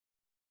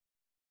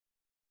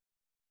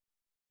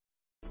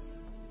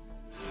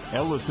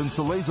Ellis &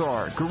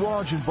 Salazar,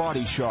 Garage and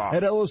Body Shop.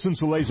 At Ellis &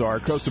 Salazar,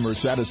 customer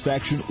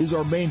satisfaction is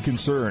our main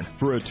concern.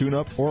 For a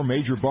tune-up or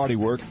major body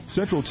work,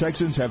 Central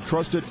Texans have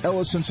trusted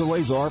Ellis &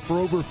 Salazar for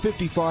over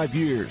 55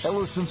 years.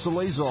 Ellis &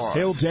 Salazar.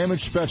 Hail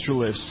damage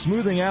specialists,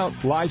 smoothing out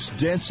life's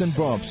dents and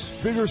bumps,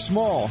 big or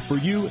small, for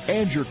you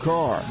and your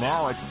car.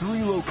 Now at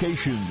 3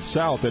 locations.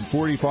 South at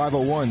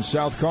 4501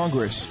 South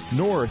Congress,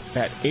 north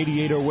at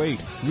 8808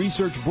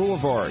 Research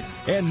Boulevard,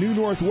 and new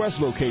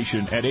northwest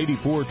location at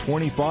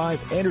 8425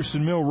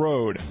 Anderson Mill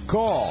Road.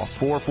 Call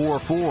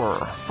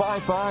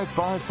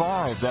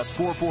 444-5555. That's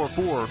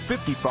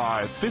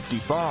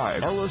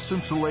 444-5555. Ellis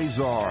 &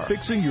 Salazar.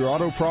 Fixing your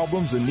auto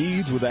problems and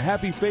needs with a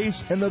happy face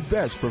and the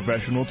best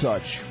professional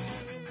touch.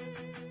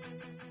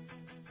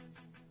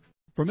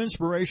 From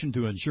inspiration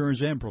to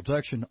insurance and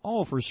protection,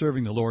 all for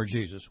serving the Lord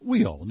Jesus.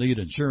 We all need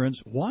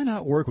insurance. Why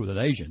not work with an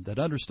agent that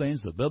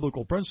understands the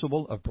biblical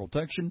principle of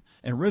protection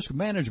and risk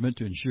management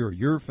to ensure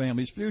your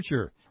family's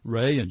future?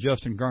 Ray and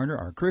Justin Garner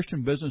are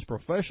Christian business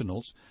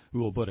professionals who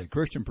will put a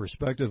Christian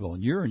perspective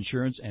on your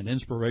insurance and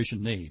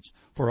inspiration needs.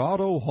 For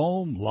auto,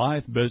 home,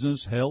 life,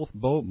 business, health,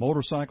 boat,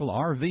 motorcycle,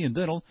 RV, and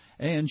dental,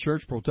 and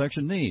church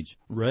protection needs.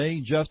 Ray,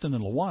 Justin,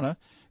 and Luana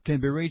can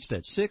be reached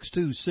at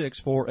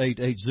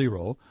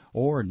 626-4880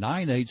 or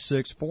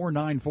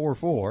 986-4944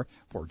 for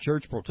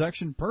church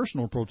protection,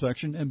 personal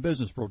protection, and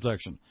business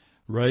protection.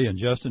 Ray and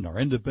Justin are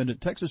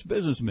independent Texas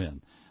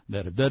businessmen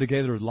that have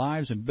dedicated their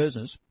lives and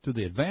business to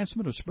the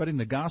advancement of spreading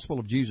the gospel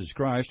of Jesus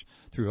Christ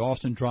through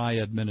Austin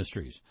Triad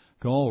Ministries.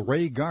 Call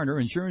Ray Garner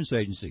Insurance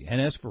Agency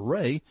and ask for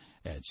Ray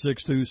at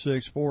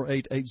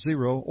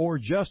 626-4880 or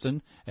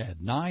Justin at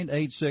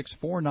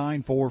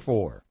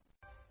 986-4944.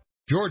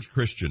 George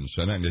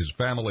Christensen and his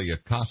family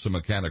at Casa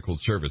Mechanical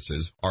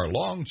Services are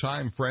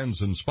longtime friends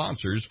and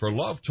sponsors for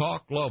Love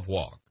Talk, Love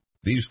Walk.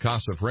 These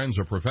Casa friends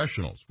are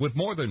professionals with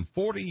more than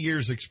 40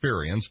 years'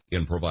 experience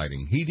in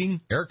providing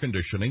heating, air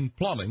conditioning,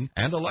 plumbing,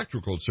 and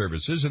electrical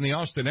services in the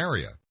Austin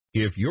area.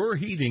 If your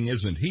heating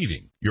isn't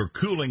heating, your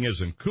cooling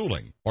isn't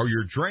cooling, or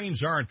your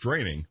drains aren't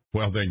draining,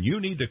 well, then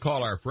you need to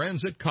call our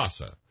friends at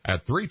Casa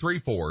at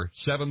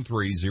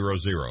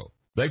 334-7300.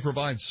 They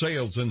provide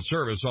sales and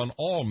service on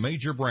all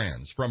major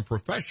brands from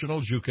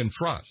professionals you can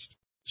trust.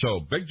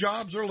 So big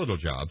jobs or little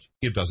jobs,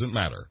 it doesn't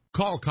matter.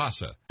 Call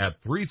Casa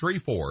at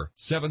 334-7300.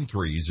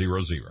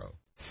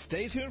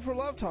 Stay tuned for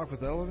Love Talk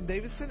with Ellen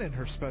Davidson and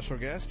her special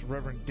guest,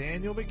 Reverend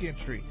Daniel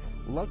McGintrey.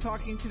 Love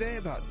talking today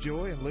about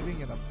joy and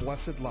living in a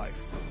blessed life.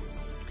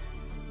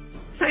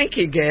 Thank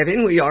you,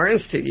 Gavin. We are in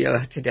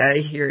studio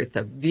today here at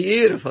the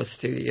beautiful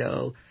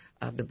studio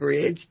of the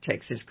Bridge,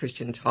 Texas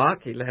Christian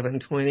Talk,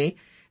 1120.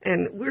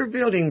 And we're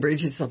building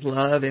bridges of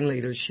love and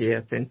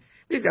leadership. And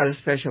we've got a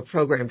special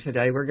program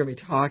today. We're going to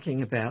be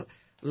talking about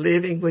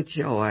living with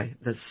joy,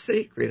 the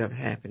secret of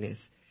happiness.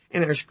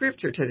 And our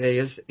scripture today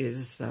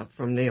is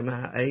from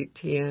Nehemiah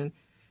 8:10.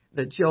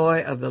 The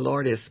joy of the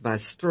Lord is my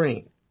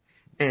strength.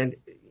 And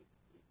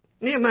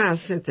Nehemiah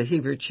sent the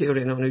Hebrew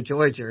children on a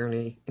joy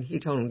journey. And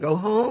he told them, go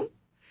home,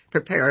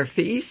 prepare a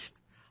feast,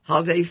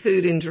 holiday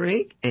food and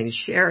drink, and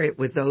share it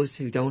with those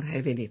who don't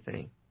have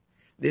anything.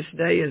 This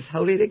day is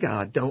holy to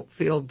God. Don't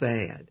feel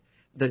bad.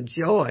 The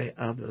joy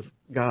of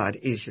God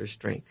is your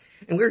strength.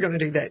 And we're going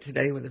to do that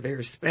today with a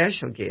very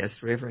special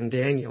guest, Reverend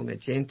Daniel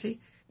McGintrey.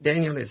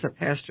 Daniel is a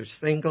pastor of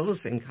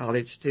singles and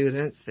college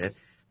students at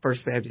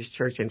First Baptist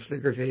Church in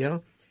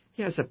Pflugerville.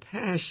 He has a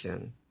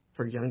passion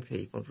for young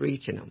people,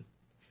 reaching them.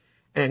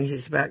 And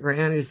his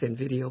background is in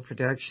video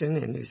production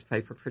and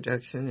newspaper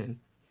production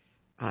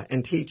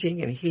and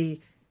teaching. And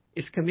he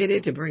is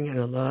committed to bringing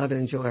the love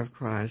and joy of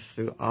Christ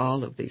through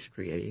all of these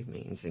creative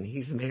means. And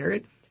he's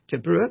married to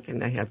Brooke,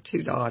 and they have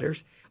 2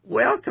 daughters.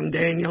 Welcome,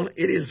 Daniel.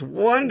 It is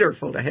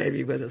wonderful to have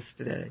you with us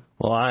today.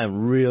 Well, I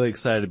am really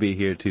excited to be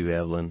here, too,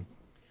 Evelyn.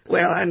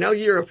 Well, I know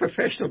you're a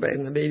professional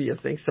in the media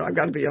thing, so I've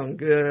got to be on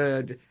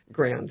good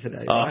ground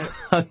today, right?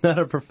 I'm not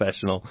a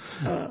professional.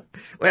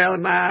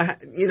 Well, I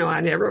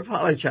never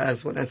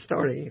apologize when I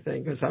start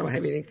anything because I don't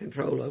have any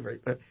control over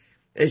it. But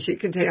as you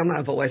can tell,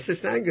 my voice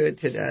is not good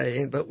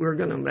today, but we're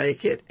going to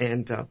make it.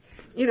 And,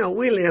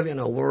 we live in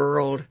a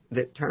world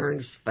that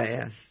turns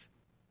fast.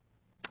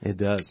 It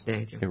does.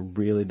 Daniel. It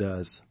really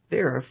does.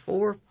 There are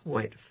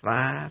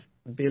 4.5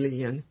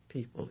 billion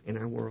people in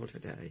our world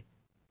today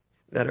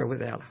that are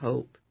without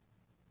hope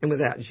and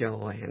without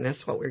joy. And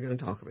that's what we're going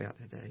to talk about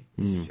today,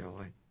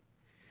 joy.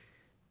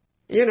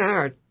 You and I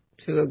are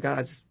 2 of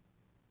God's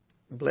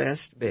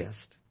blessed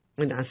best.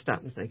 When I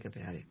stop and think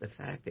about it, the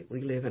fact that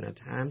we live in a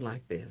time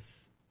like this.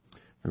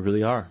 We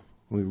really are.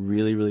 We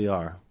really, really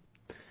are.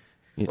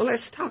 Well,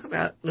 let's talk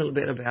a little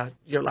bit about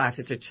your life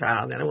as a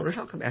child, and I want to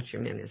talk about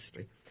your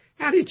ministry.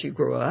 How did you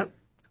grow up?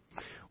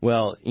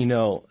 Well,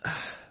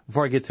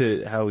 before I get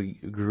to how we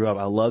grew up,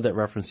 I love that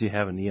reference you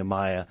have in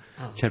Nehemiah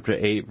chapter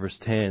 8, verse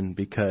 10,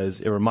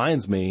 because it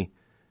reminds me,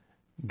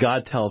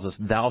 God tells us,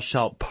 thou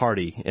shalt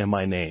party in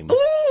my name.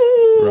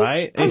 Ooh,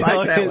 right? I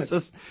like that one. It's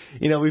just,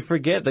 we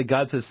forget that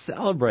God says,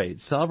 celebrate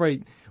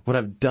what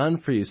I've done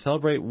for you,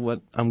 celebrate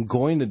what I'm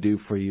going to do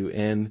for you.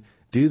 And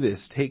do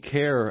this. Take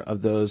care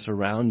of those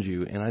around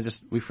you. And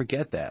we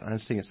forget that. I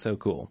just think it's so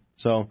cool.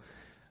 So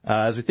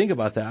as we think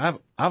about that,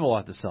 I have a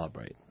lot to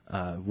celebrate.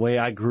 The way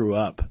I grew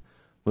up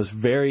was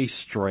very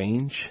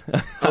strange.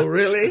 Oh,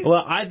 really?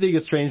 Well, I think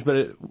it's strange,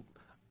 but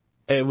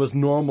it was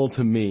normal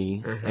to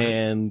me,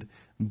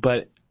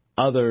 but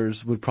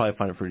others would probably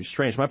find it pretty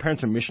strange. My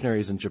parents are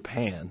missionaries in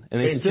Japan,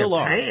 and they still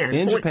are.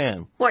 In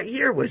Japan. What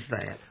year was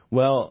that?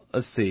 Well,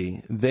 let's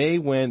see. They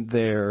went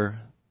there.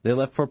 They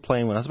left for a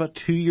plane when I was about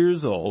 2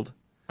 years old.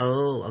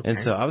 Oh, okay. And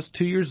so I was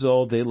 2 years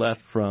old. They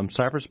left from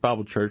Cypress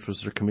Bible Church, which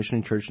was their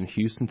commissioning church in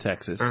Houston,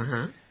 Texas.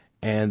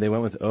 And they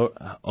went with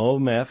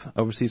OMF,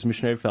 Overseas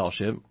Missionary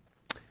Fellowship.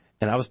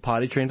 And I was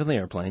potty trained on the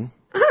airplane.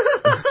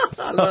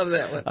 I love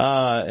that one.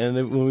 And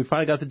then when we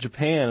finally got to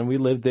Japan, we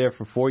lived there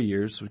for 4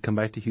 years. We'd come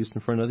back to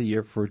Houston for another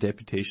year for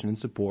deputation and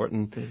support,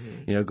 and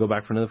go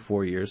back for another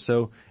 4 years.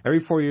 So every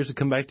 4 years, we'd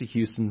come back to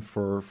Houston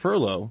for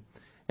furlough.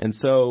 And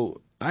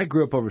so I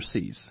grew up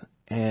overseas.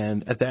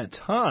 And at that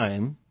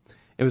time,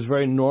 it was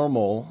very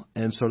normal.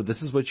 And sort of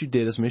this is what you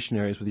did as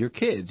missionaries with your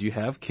kids. You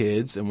have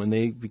kids, and when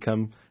they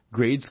become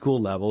grade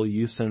school level,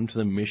 you send them to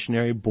the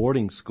missionary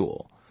boarding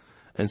school.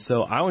 And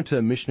so I went to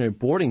a missionary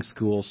boarding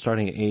school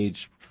starting at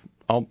age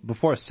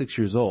before I was 6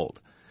 years old,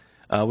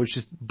 which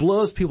just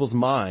blows people's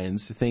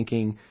minds,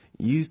 thinking,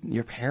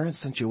 your parents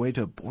sent you away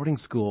to a boarding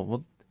school.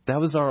 Well, that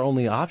was our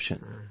only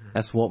option.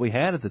 That's what we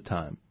had at the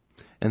time,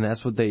 and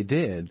that's what they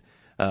did.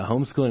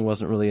 Homeschooling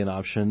wasn't really an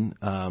option.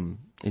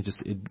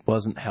 It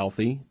wasn't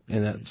healthy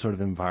in that sort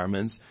of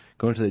environments.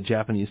 Going to the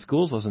Japanese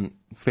schools wasn't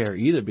fair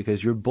either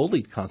because you're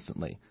bullied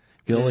constantly.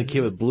 You're the only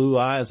kid with blue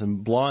eyes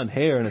and blonde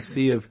hair and a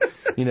sea of,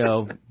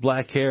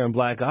 black hair and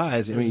black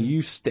eyes. I mean,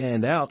 you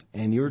stand out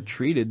and you're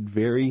treated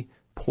very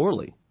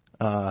poorly.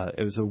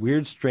 It was a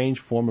weird, strange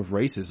form of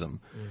racism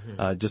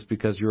just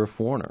because you're a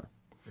foreigner.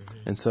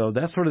 And so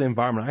that's sort of the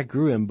environment I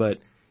grew in. But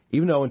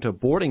even though I went to a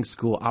boarding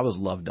school, I was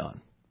loved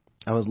on.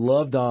 I was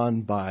loved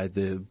on by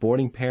the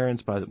boarding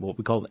parents, by what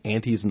we called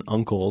aunties and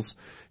uncles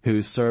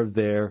who served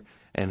there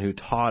and who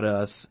taught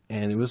us,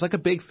 and it was like a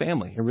big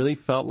family. It really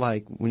felt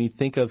like when you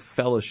think of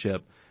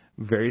fellowship,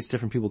 various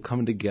different people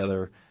coming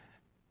together,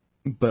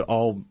 but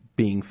all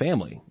being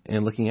family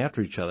and looking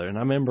after each other. And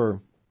I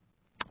remember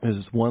there was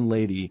this one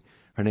lady,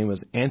 her name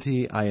was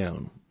Auntie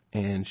Ione,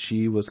 and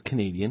she was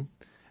Canadian.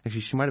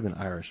 Actually, she might have been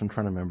Irish. I'm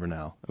trying to remember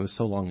now. It was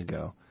so long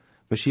ago.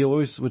 But she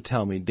always would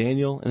tell me,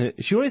 Daniel, and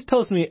she always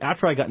tells me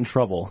after I got in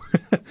trouble.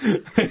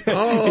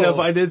 If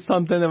I did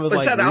something that was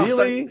like,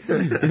 really?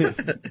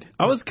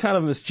 I was kind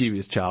of a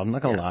mischievous child, I'm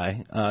not going to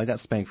lie. I got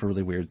spanked for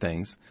really weird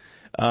things.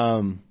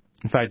 In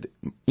fact,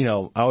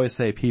 I always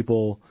say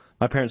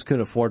my parents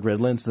couldn't afford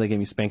Ritalin, so they gave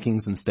me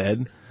spankings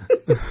instead.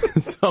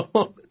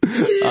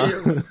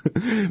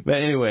 But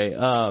anyway,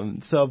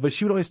 but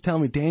she would always tell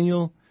me,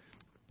 Daniel,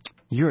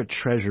 you're a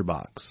treasure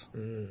box.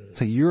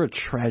 So you're a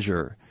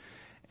treasure.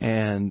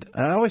 And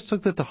I always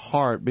took that to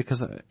heart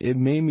because it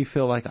made me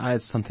feel like I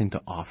had something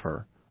to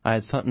offer. I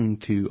had something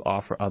to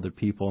offer other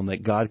people, and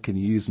that God could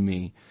use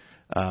me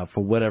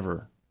for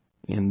whatever,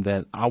 and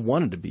that I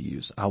wanted to be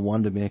used. I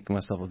wanted to make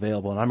myself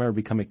available. And I remember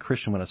becoming a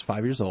Christian when I was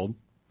 5 years old.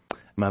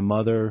 My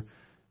mother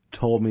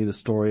told me the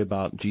story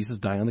about Jesus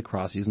dying on the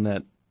cross, using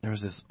that there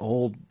was this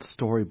old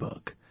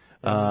storybook,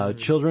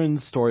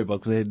 children's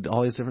storybook. They had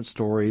all these different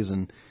stories,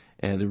 and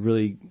they're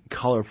really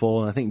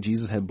colorful. And I think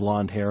Jesus had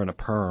blonde hair and a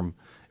perm.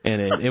 And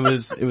it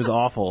was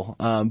awful.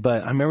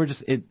 But I remember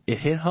it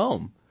hit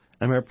home.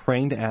 I remember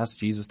praying to ask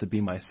Jesus to be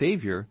my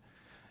Savior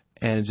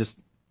and just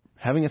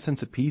having a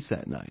sense of peace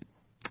that night.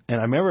 And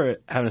I remember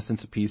having a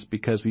sense of peace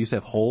because we used to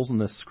have holes in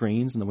the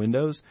screens and the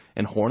windows,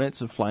 and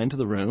hornets would fly into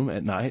the room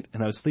at night,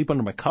 and I would sleep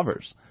under my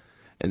covers.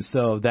 And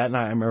so that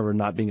night I remember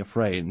not being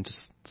afraid and just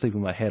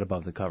sleeping with my head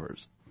above the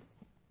covers.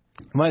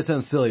 It might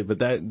sound silly, but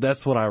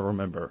that's what I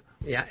remember.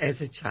 Yeah, as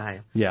a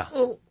child. Yeah.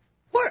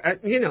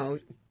 Well,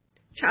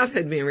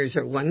 childhood memories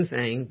are one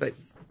thing, but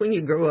when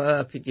you grow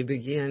up and you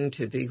begin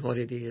to be what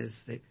it is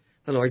that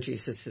the Lord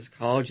Jesus has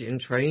called you and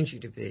trained you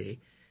to be,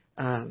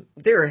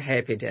 there are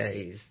happy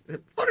days.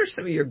 What are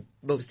some of your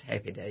most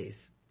happy days,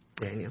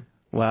 Daniel?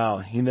 Wow,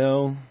 of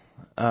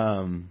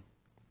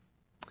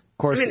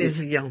course. I mean, as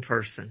a young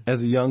person.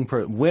 As a young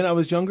person. When I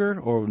was younger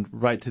or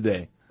right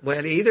today?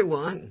 Well, either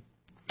one.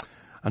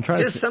 I'm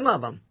trying Just some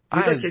of them. You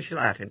look at your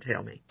life and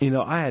tell me.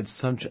 I had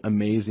such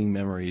amazing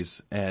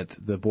memories at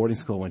the boarding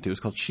school I went to. It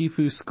was called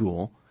Shifu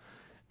School,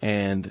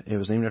 and it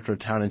was named after a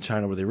town in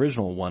China where the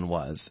original one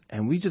was.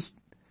 And we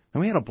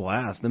had a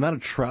blast. The amount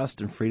of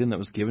trust and freedom that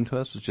was given to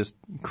us was just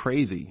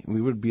crazy.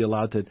 We would be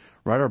allowed to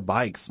ride our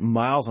bikes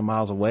miles and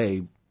miles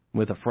away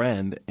with a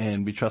friend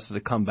and be trusted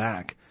to come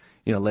back,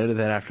 later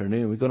that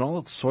afternoon. We'd go on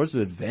all sorts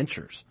of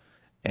adventures,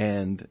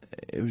 and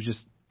it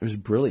was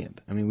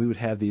brilliant. I mean, we would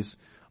have these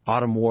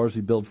autumn wars.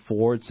 We build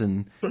forts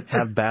and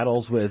have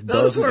battles with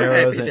bows and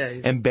arrows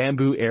and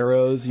bamboo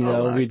arrows.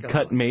 We'd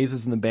cut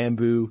mazes in the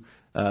bamboo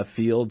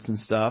fields and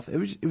stuff. It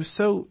was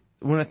so.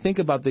 When I think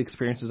about the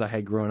experiences I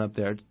had growing up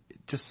there, it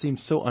just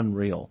seems so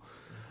unreal.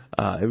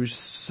 It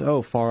was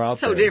so far out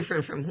So there.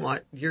 different from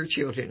what your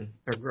children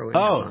are growing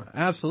Oh, up.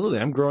 absolutely.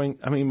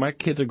 My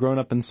kids are growing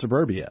up in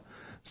suburbia.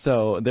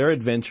 So their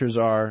adventures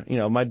are,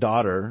 my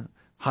daughter,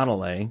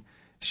 Hanalei,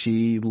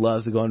 she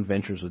loves to go on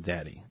adventures with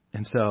Daddy.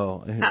 And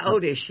so. How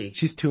old is she?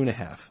 She's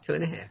 2.5.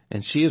 2.5.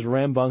 And she is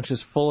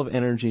rambunctious, full of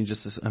energy, and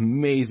just this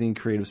amazing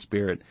creative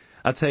spirit.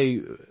 I'll tell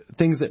you,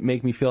 things that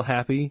make me feel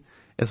happy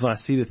is when I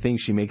see the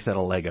things she makes out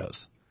of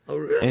Legos. Oh,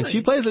 really? And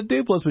she plays with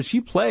Duplos, but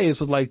she plays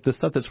with, like, the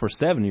stuff that's for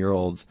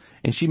 7-year-olds,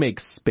 and she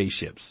makes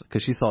spaceships,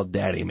 because she saw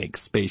Daddy make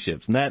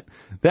spaceships. And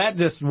that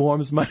just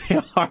warms my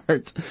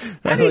heart.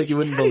 How Like you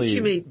wouldn't believe. How did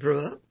you meet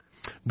Brooke?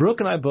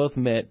 Brooke and I both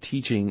met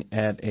teaching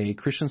at a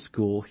Christian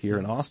school here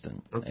in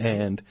Austin. Okay.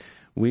 And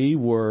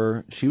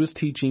she was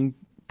teaching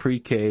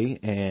pre-K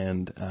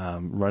and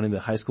running the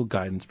high school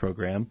guidance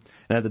program.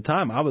 And at the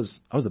time, I was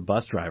a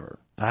bus driver.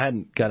 I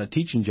hadn't got a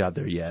teaching job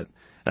there yet,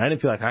 and I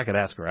didn't feel like I could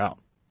ask her out.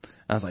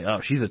 I was like, oh,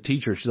 she's a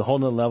teacher. She's a whole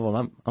nother level,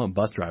 and I'm a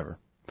bus driver.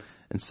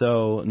 And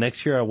so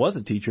next year I was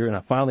a teacher, and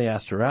I finally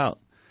asked her out.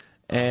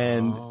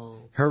 And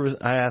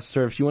I asked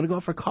her if she wanted to go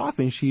out for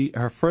coffee, and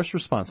her first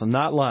response, I'm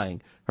not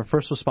lying, her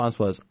first response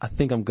was, I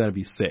think I'm going to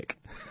be sick.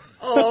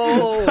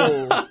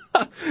 Oh.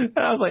 And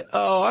I was like,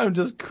 oh, I'm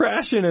just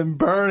crashing and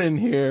burning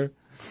here.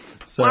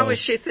 So, Why was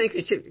she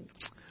thinking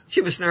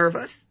she was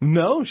nervous?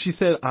 No, she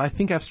said, I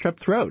think I have strep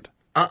throat.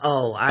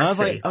 Uh-oh, I was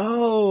see. like,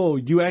 oh,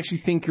 you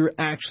actually think you're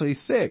actually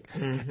sick.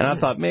 Mm-hmm. And I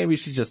thought maybe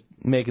she's just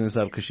making this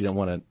up because she didn't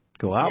want to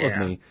go out with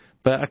me.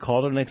 But I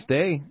called her the next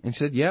day, and she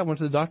said, yeah, I went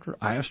to the doctor.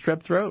 I have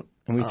strep throat.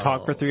 And we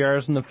talked for 3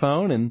 hours on the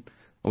phone, and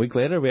a week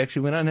later we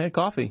actually went out and had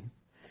coffee.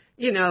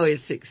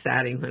 It's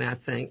exciting when I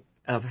think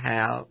of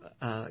how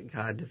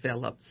God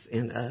develops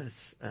in us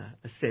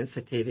a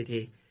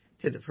sensitivity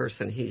to the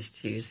person He's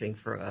choosing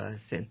for us.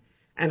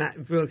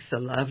 And Brooke's a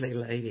lovely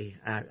lady.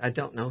 I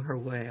don't know her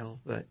well,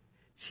 but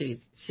she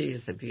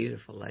is a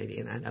beautiful lady,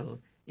 and I know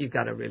you've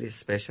got a really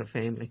special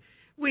family.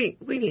 We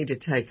need to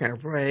take our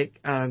break.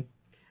 When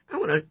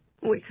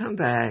we come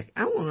back,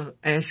 I want to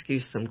ask you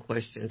some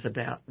questions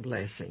about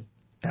blessing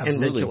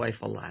and the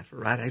joyful life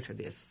right after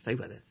this. Stay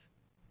with us.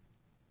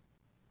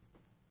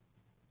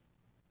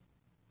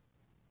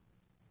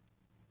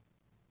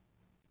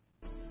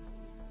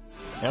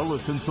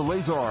 Ellis and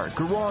Salazar,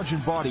 Garage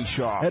and Body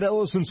Shop. At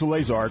Ellis and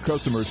Salazar,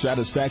 customer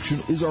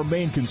satisfaction is our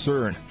main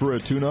concern. For a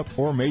tune-up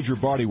or major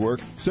body work,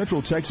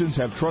 Central Texans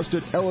have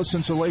trusted Ellis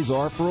and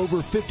Salazar for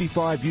over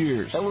 55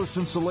 years. Ellis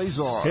and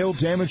Salazar. Hail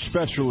damage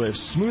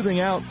specialists,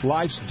 smoothing out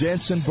life's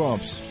dents and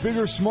bumps, big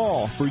or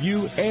small, for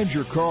you and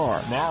your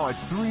car. Now at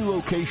 3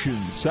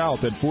 locations.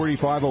 South at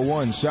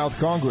 4501 South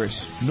Congress,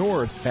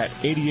 north at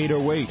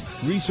 8808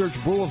 Research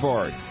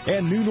Boulevard,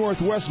 and new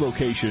northwest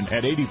location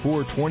at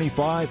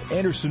 8425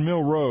 Anderson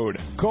Mill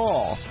Road.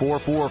 Call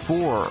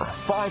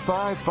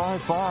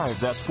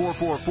 444-5555. That's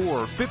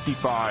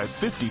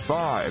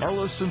 444-5555.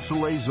 Ellis and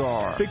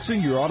Salazar.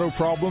 Fixing your auto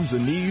problems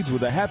and needs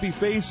with a happy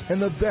face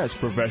and the best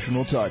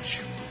professional touch.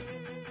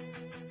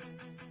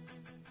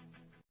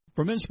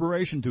 From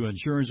inspiration to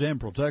insurance and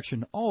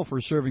protection, all for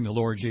serving the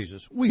Lord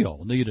Jesus. We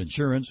all need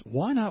insurance.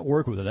 Why not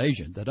work with an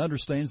agent that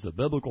understands the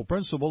biblical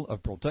principle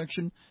of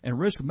protection and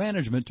risk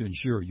management to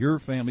ensure your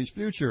family's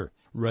future?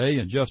 Ray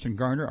and Justin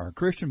Garner are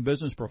Christian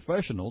business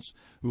professionals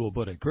who will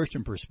put a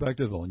Christian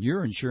perspective on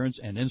your insurance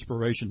and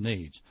inspiration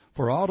needs.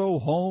 For auto,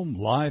 home,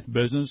 life,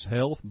 business,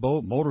 health,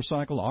 boat,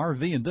 motorcycle,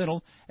 RV, and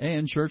dental,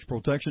 and church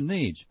protection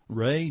needs,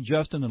 Ray,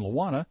 Justin, and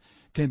Luana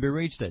can be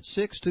reached at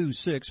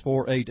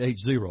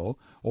 626-4880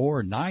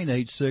 or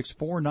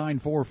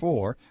 986-4944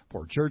 for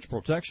church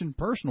protection,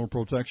 personal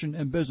protection,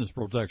 and business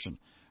protection.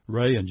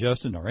 Ray and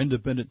Justin are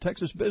independent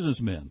Texas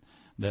businessmen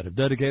that have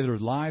dedicated their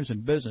lives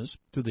and business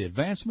to the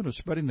advancement of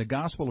spreading the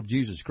gospel of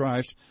Jesus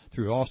Christ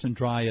through Austin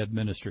Triad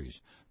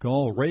Ministries.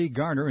 Call Ray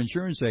Garner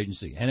Insurance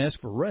Agency and ask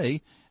for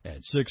Ray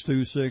at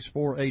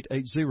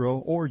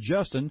 626-4880 or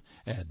Justin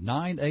at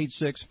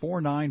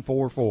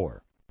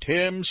 986-4944.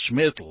 Tim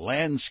Smith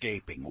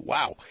Landscaping.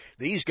 Wow,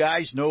 these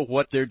guys know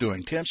what they're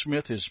doing. Tim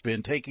Smith has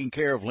been taking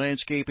care of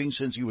landscaping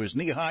since he was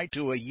knee-high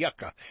to a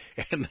yucca,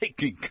 and they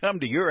can come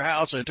to your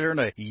house and turn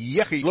a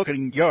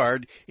yucky-looking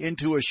yard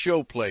into a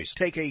showplace.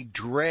 Take a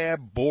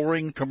drab,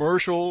 boring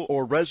commercial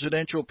or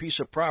residential piece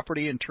of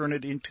property and turn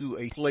it into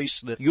a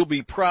place that you'll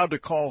be proud to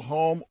call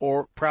home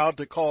or proud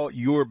to call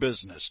your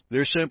business.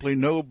 There's simply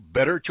no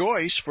better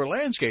choice for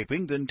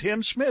landscaping than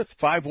Tim Smith.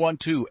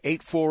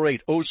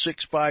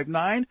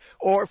 512-848-0659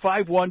 or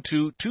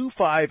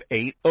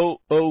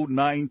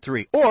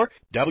 512-258-0093 or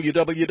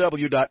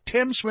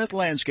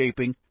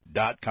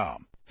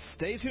www.timsmithlandscaping.com.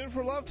 Stay tuned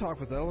for Love Talk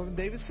with Ellen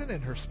Davidson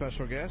and her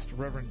special guest,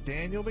 Reverend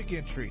Daniel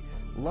McGinty.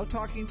 Love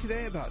talking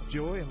today about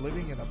joy and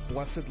living in a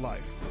blessed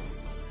life.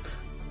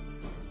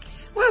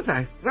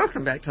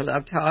 Welcome back to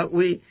Love Talk.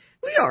 We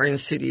are in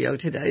studio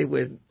today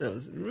with a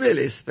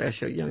really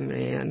special young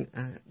man,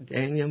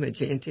 Daniel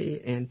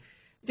McGinty. And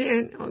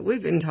Dan,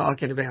 we've been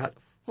talking about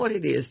what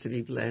it is to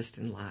be blessed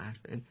in life,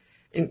 and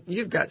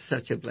you've got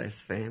such a blessed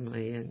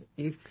family, and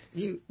you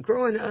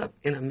growing up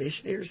in a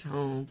missionary's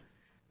home,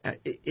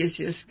 It's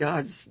just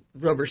God's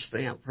rubber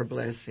stamp for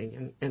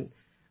blessing. And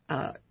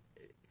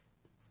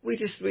we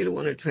just really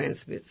want to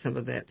transmit some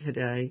of that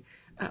today.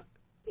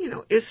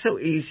 It's so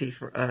easy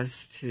for us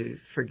to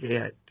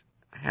forget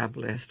how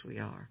blessed we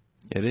are.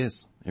 It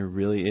is. It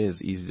really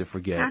is easy to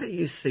forget. How do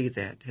you see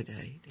that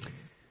today,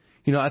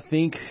 Dan? I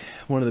think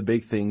one of the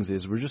big things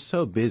is we're just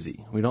so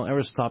busy. We don't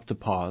ever stop to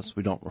pause.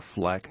 We don't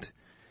reflect.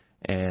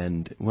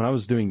 And when I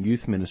was doing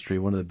youth ministry,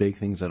 one of the big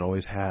things I'd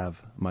always have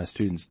my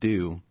students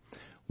do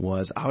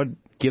was I would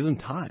give them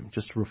time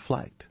just to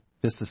reflect,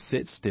 just to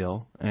sit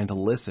still and to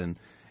listen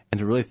and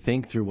to really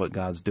think through what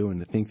God's doing,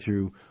 to think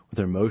through what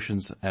their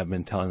emotions have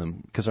been telling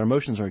them. Because our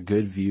emotions are a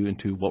good view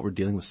into what we're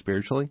dealing with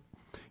spiritually.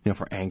 If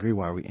we're angry,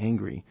 why are we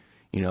angry?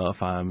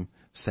 If I'm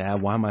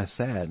sad, why am I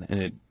sad?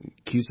 And it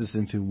cues us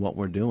into what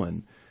we're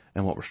doing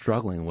and what we're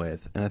struggling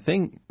with. And I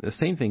think the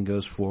same thing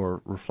goes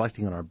for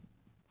reflecting on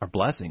our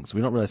blessings.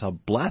 We don't realize how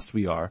blessed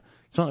we are.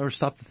 We don't ever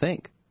stop to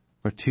think.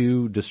 We're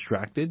too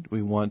distracted.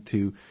 We want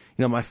to,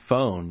 my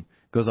phone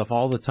goes off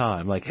all the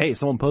time. Like, hey,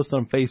 someone posted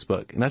on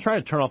Facebook. And I try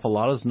to turn off a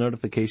lot of those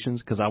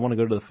notifications because I want to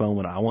go to the phone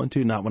when I want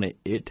to, not when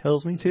it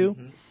tells me to.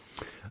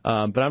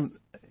 Mm-hmm. But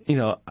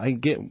I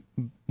get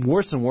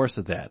worse and worse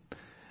at that.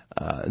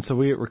 And so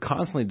we're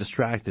constantly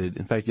distracted.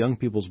 In fact, young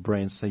people's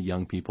brains say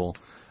young people.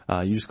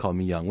 You just called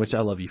me young, which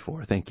I love you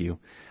for. Thank you.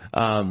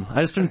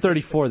 I just turned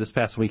 34 this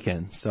past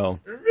weekend. So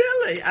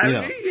really, I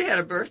knew you had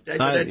a birthday,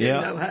 but I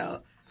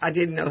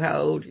didn't know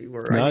how old you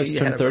were. No, I just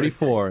turned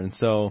 34, and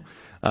so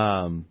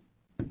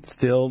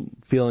still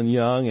feeling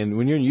young. And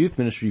when you're in youth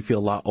ministry, you feel a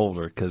lot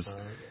older because,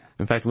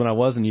 in fact, when I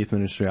was in youth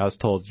ministry, I was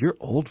told you're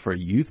old for a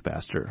youth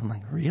pastor. I'm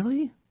like,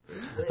 really?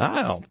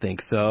 I don't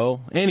think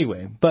so.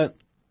 Anyway, but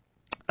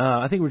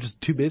I think we're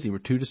just too busy. We're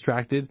too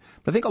distracted.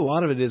 But I think a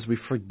lot of it is we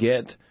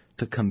forget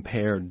to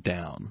compare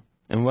down.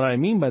 And what I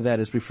mean by that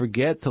is we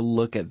forget to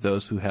look at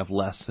those who have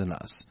less than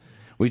us.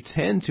 We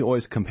tend to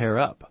always compare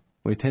up.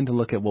 We tend to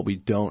look at what we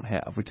don't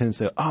have. We tend to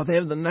say, oh, they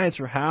have the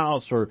nicer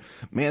house, or,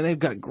 man, they've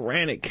got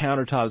granite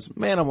countertops.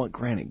 Man, I want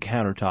granite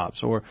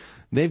countertops. Or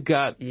they've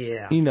got,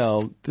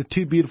 the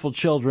two beautiful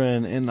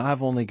children, and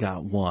I've only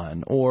got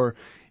one. Or,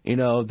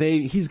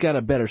 he's got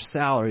a better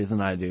salary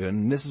than I do,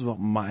 and this is what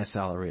my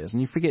salary is.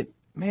 And you forget,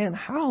 man,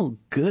 how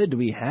good do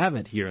we have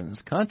it here in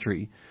this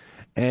country?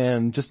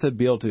 And just to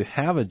be able to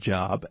have a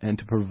job and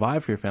to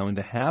provide for your family,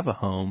 to have a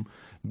home,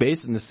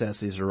 basic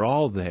necessities are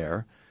all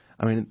there.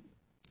 I mean,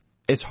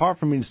 it's hard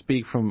for me to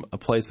speak from a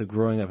place of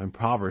growing up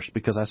impoverished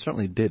because I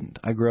certainly didn't.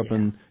 I grew up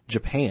in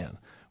Japan,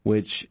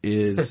 which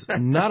is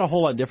not a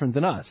whole lot different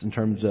than us in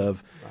terms of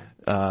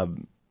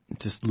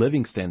just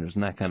living standards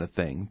and that kind of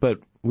thing. But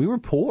we were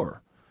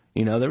poor.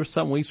 There were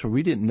some weeks where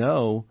we didn't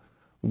know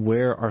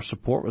where our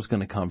support was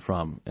going to come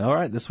from. All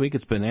right, this week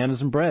it's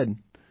bananas and bread,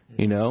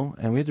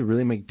 and we had to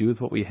really make do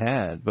with what we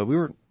had. But we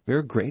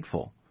were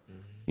grateful.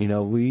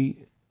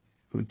 We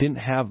didn't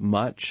have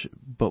much,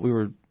 but we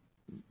were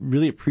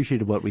really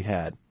appreciated what we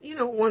had.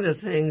 One of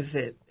the things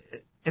that,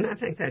 and I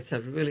think that's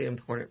a really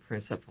important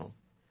principle,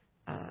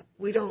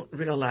 we don't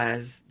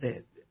realize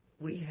that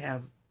we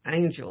have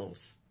angels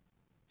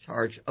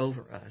charge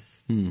over us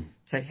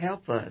to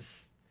help us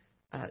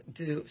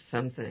do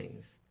some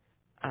things.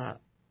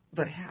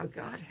 But how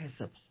God has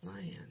a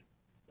plan.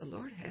 The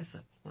Lord has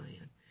a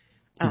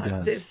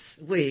plan. This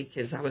week,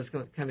 as I was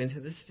going to come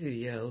into the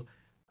studio,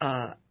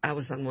 I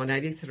was on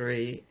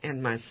 183,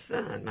 and my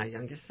son, my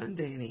youngest son,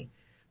 Danny,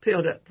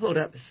 pulled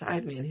up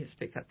beside me in his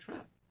pickup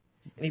truck.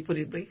 And he put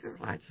his blinker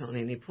lights on,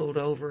 and he pulled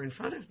over in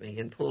front of me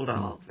and pulled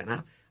off. And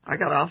I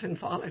got off and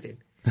followed him.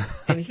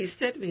 And he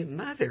said to me,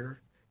 Mother,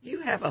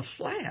 you have a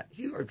flat.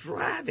 You are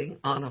driving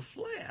on a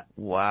flat.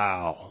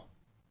 Wow.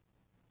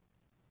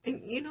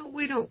 And,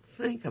 we don't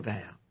think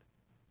about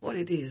what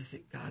it is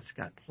that God's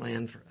got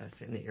planned for us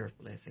in the earth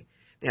blessing.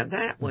 Now,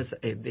 that was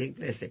a big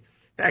blessing.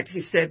 In fact,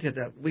 he said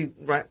we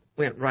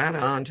went right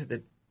on to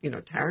the,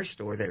 tire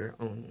store there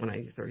on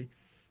 183.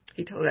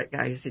 He told that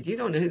guy, he said, you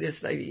don't know who this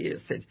lady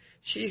is. Said,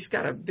 she's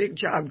got a big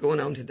job going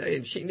on today,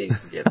 and she needs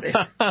to get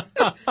there.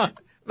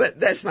 But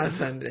that's my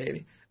son,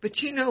 Danny. But,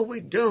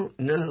 we don't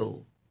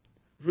know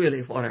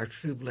really what our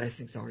true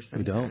blessings are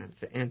sometimes.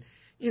 We don't. And,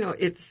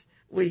 it's,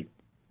 we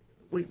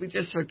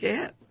just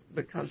forget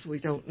because we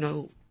don't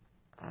know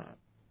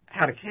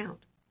how to count.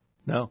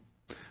 No,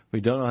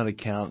 we don't know how to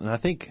count. And I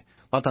think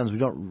a lot of times we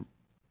don't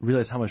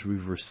realize how much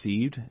we've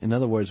received. In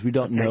other words, we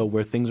don't know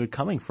where things are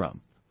coming from.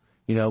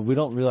 We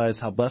don't realize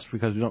how blessed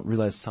because we don't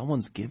realize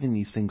someone's giving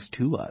these things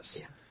to us.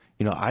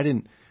 Yeah. I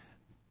didn't,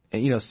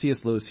 and,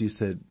 C.S. Lewis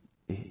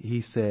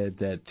he said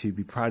that to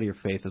be proud of your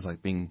faith is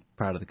like being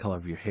proud of the color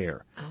of your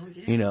hair. Oh,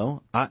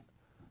 yeah.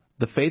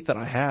 The faith that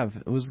I have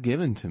was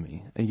given to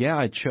me. And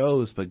I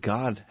chose, but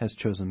God has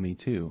chosen me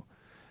too.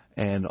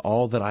 And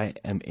all that I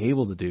am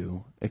able to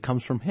do, it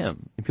comes from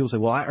Him. And people say,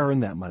 well, I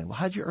earned that money. Well,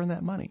 how'd you earn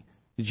that money?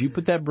 Did you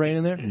put that brain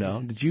in there?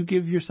 No. Did you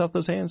give yourself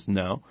those hands?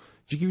 No.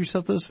 Did you give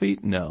yourself those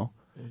feet? No.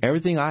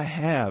 Everything I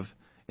have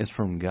is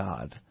from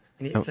God.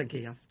 And it's a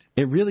gift.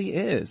 It really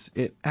is.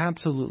 It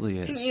absolutely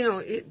is. And,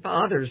 it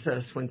bothers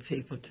us when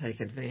people take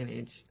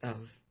advantage of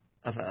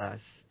of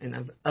us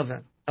and of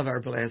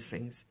our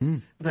blessings.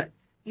 But,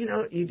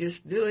 you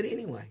just do it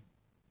anyway.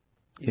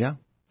 Yeah.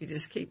 You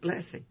just keep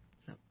blessing.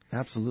 So.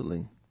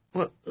 Absolutely.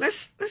 Well, let's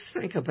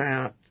think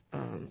about,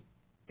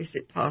 is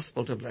it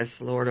possible to bless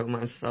the Lord, oh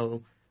my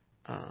soul,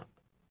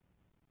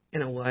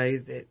 in a way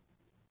that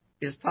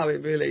is probably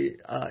really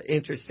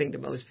interesting to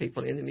most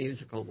people in the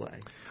musical way?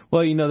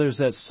 Well, there's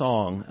that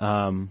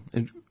song,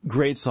 a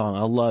great song.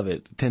 I love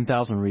it,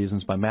 10,000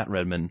 Reasons by Matt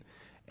Redman.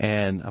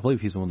 And I believe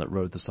he's the one that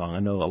wrote the song. I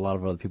know a lot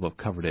of other people have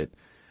covered it.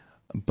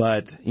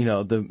 But,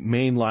 the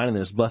main line in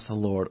there is, bless the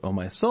Lord, oh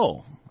my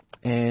soul.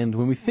 And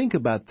when we think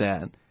about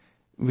that,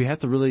 we have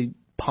to really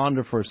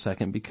ponder for a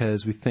second,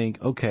 because we think,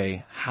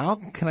 okay,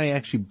 how can I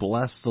actually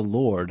bless the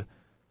Lord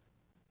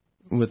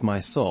with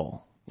my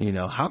soul?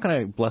 How can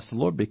I bless the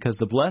Lord? Because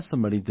to bless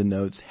somebody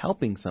denotes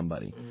helping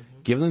somebody,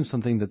 giving them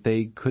something that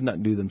they could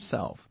not do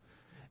themselves.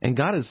 And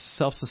God is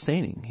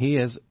self-sustaining.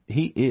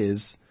 He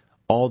is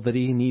all that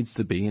he needs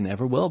to be and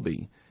ever will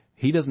be.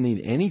 He doesn't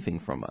need anything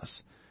from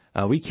us.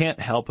 We can't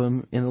help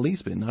him in the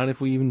least bit, not if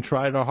we even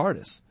tried our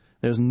hardest.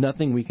 There's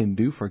nothing we can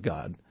do for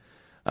God.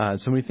 So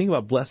when we think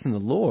about blessing the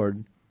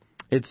Lord,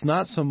 it's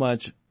not so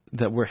much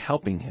that we're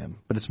helping him,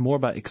 but it's more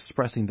about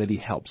expressing that he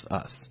helps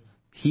us.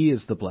 He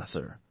is the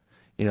blesser.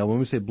 When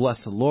we say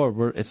bless the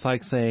Lord, it's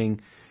like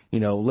saying,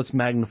 let's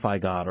magnify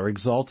God or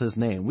exalt his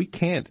name. We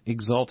can't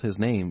exalt his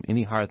name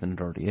any higher than it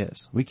already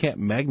is. We can't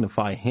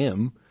magnify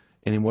him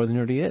any more than it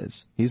already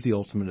is. He's the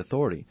ultimate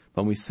authority.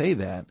 But when we say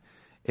that,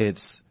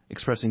 it's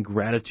expressing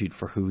gratitude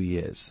for who he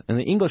is. And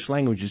the English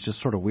language is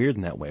just sort of weird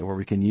in that way, where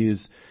we can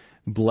use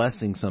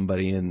blessing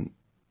somebody in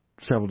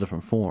several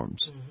different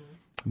forms.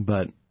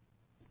 But,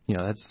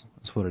 that's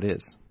what it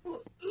is.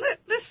 Well,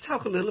 let's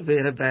talk a little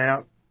bit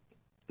about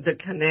the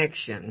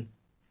connection.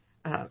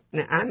 Now,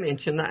 I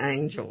mentioned the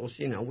angels.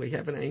 We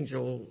have an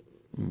angel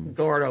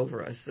guard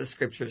over us. The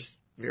scriptures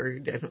very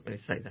definitely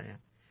say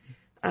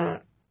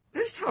that.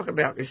 Let's talk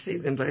about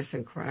receiving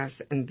blessing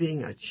Christ and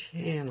being a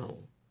channel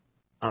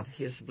of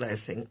his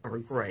blessing or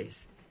grace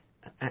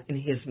and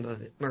his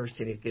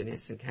mercy and his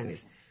goodness and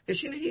kindness.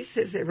 Because, he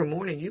says every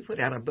morning, you put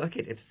out a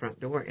bucket at the front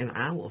door and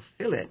I will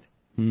fill it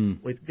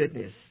with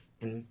goodness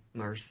and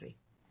mercy.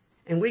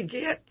 And we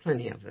get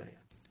plenty of that.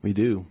 We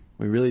do.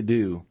 We really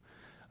do.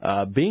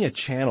 Being a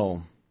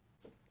channel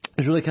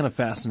is really kind of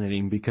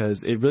fascinating,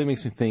 because it really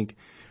makes me think.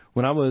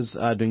 When I was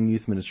doing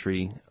youth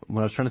ministry, when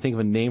I was trying to think of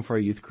a name for our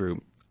youth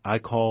group, I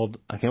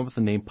came up with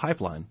the name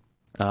Pipeline,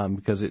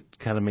 because it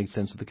kind of made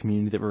sense with the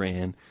community that we're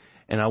in.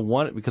 And I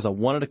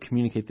wanted to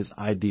communicate this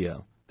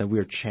idea that we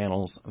are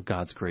channels of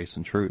God's grace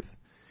and truth.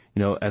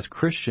 As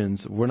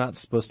Christians, we're not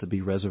supposed to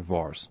be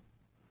reservoirs.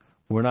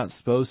 We're not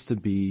supposed to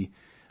be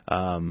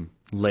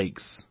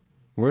lakes.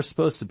 We're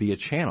supposed to be a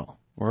channel.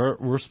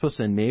 We're supposed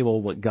to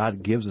enable what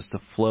God gives us to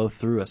flow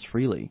through us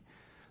freely.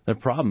 The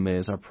problem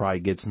is our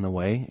pride gets in the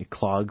way. It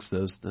clogs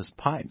those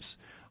pipes,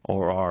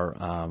 or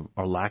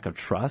our lack of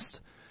trust,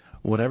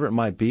 whatever it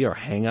might be, our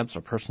hang-ups,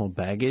 our personal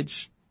baggage,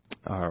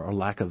 our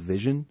lack of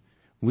vision.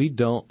 We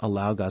don't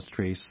allow God's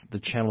grace to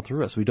channel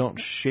through us. We don't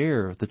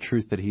share the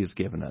truth that he has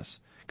given us.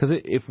 Because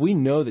if we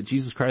know that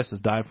Jesus Christ has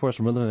died for us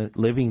and we're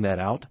living that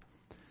out,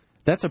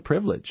 that's a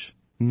privilege.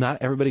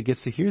 Not everybody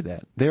gets to hear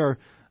that. There are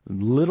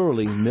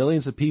literally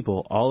millions of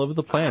people all over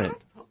the planet.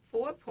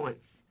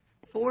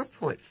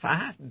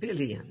 4.5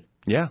 billion.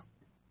 Yeah.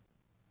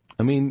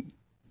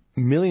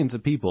 Millions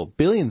of people,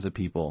 billions of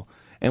people.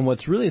 And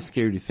what's really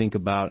scary to think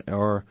about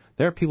are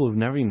there are people who've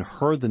never even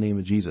heard the name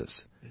of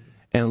Jesus.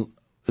 And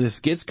this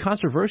gets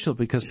controversial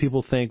because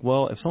people think,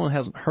 well, if someone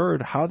hasn't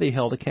heard, how are they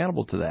held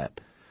accountable to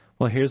that?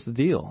 Well, here's the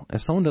deal.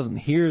 If someone doesn't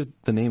hear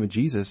the name of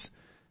Jesus,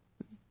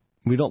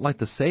 we don't like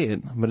to say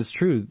it, but it's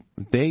true.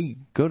 They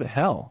go to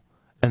hell.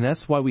 And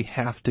that's why we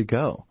have to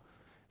go.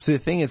 See,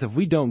 the thing is, if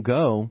we don't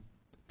go,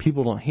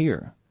 people don't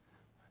hear.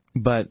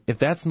 But if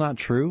that's not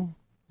true,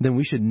 then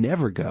we should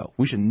never go.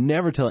 We should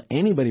never tell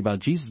anybody about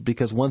Jesus,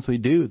 because once we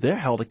do, they're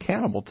held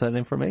accountable to that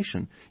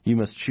information. You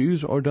must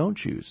choose or don't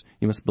choose.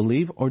 You must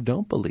believe or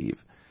don't believe.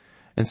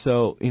 And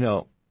so,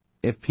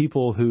 if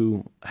people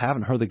who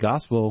haven't heard the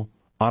gospel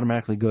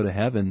automatically go to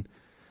heaven,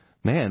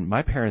 man,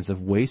 my parents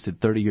have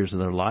wasted 30 years of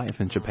their life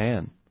in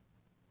Japan.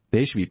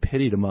 They should be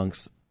pitied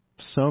amongst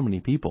so many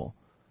people.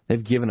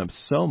 They've given up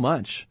so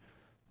much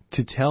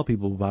to tell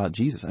people about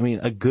Jesus.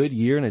 A good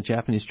year in a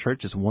Japanese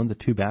church is 1 to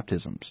 2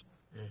 baptisms.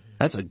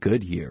 That's a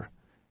good year.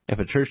 If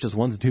a church does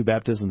 1 to 2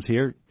 baptisms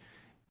here,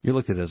 you're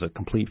looked at as a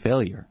complete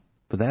failure.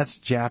 But that's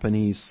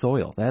Japanese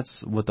soil.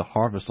 That's what the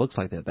harvest looks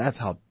like there. That's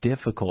how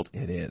difficult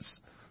it is.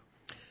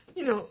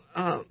 When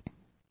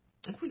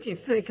you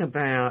think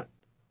about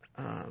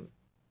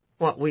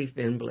what we've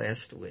been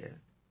blessed with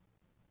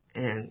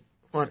and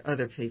what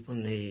other people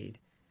need,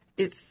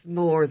 it's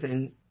more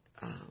than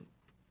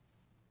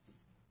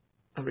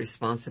a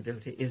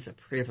responsibility. It's a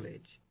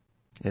privilege.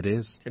 It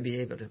is. To be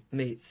able to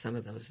meet some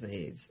of those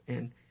needs.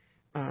 And,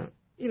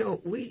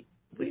 we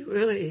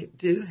really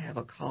do have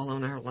a call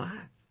on our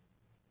life,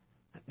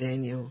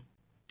 Daniel,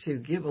 to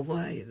give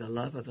away the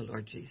love of the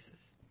Lord Jesus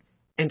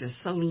and to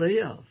so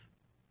live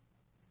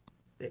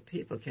that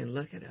people can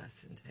look at us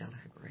and tell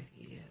how great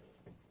He is.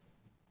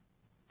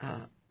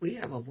 We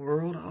have a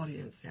world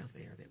audience out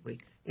there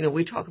that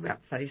we talk about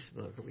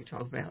Facebook, or we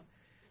talk about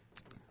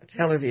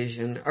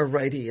television or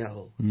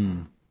radio.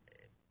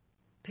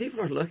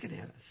 People are looking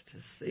at us to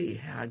see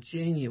how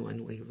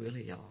genuine we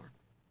really are.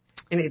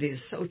 And it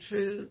is so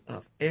true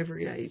of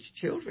every age.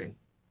 Children,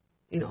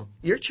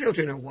 your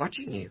children are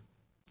watching you.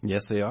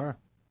 Yes, they are.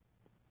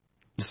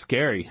 It's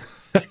scary.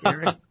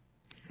 Scary.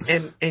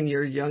 And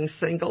your young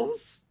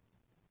singles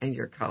and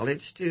your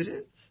college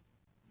students.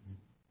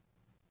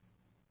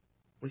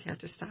 We have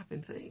to stop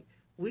and think.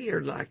 We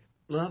are like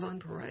love on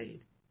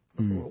parade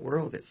before a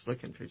world that's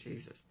looking for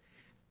Jesus.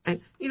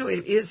 And,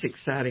 it is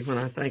exciting when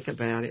I think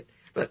about it.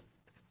 But,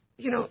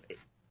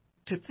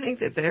 to think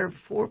that there are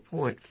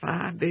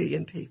 4.5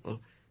 billion people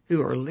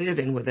who are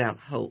living without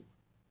hope.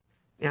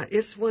 Now,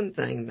 it's one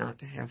thing not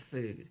to have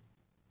food.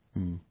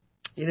 You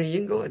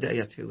can go a day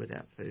or two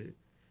without food.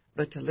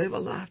 But to live a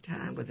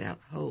lifetime without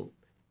hope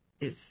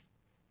is,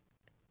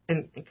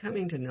 and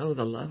coming to know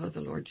the love of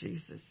the Lord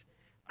Jesus,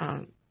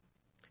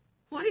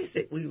 what is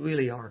it we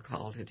really are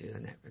called to do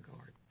in that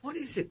regard? What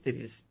is it that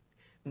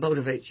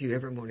motivates you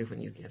every morning when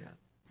you get up?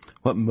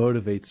 What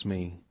motivates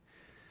me?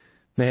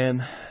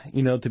 Man,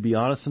 to be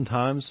honest,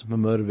 sometimes my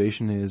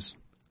motivation is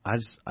I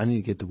need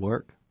to get to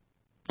work.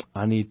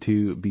 I need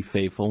to be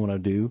faithful when I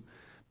do.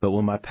 But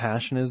when my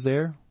passion is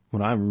there,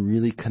 when I'm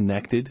really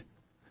connected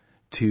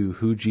to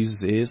who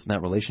Jesus is and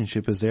that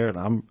relationship is there,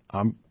 and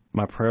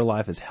my prayer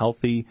life is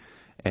healthy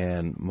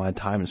and my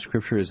time in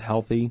Scripture is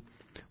healthy,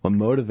 what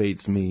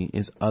motivates me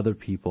is other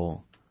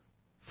people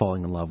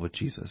falling in love with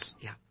Jesus.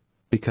 Yeah.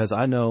 Because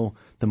I know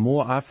the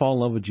more I fall in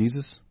love with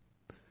Jesus,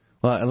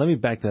 well, and let me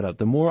back that up.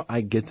 The more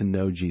I get to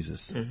know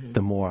Jesus,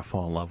 the more I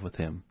fall in love with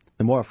Him.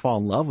 The more I fall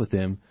in love with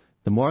Him,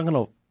 the more I'm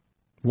going to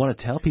want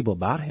to tell people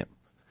about Him,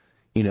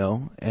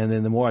 and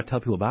then the more I tell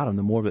people about Him,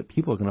 the more that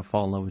people are going to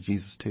fall in love with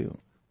Jesus too.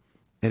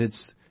 And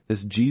it's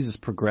this Jesus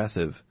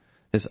progressive,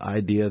 this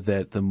idea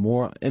that the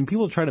more, and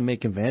people try to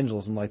make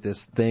evangelism like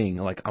this thing,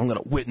 like I'm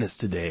going to witness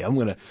today. I'm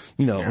going to,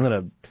 I'm going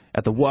to,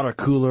 at the water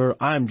cooler,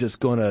 I'm just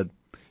going to,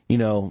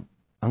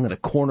 I'm going to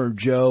corner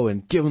Joe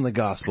and give him the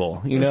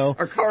gospel,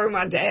 Or corner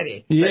my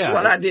daddy. Yeah. That's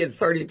what I did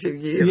 32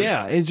 years.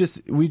 Yeah, it's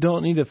just, we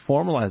don't need to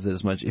formalize it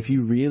as much. If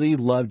you really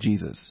love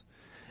Jesus,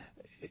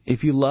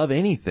 if you love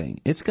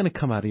anything, it's going to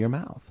come out of your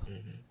mouth.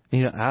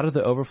 Out of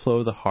the overflow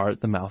of the heart,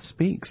 the mouth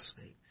speaks.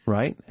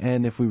 Right?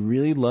 And if we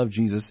really love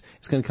Jesus,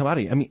 it's going to come out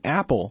of you. I mean,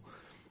 Apple,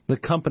 the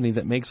company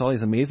that makes all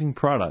these amazing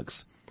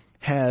products,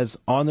 has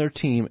on their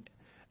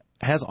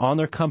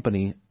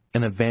company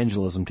an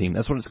evangelism team.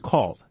 That's what it's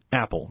called.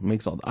 Apple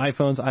makes all the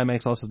iPhones,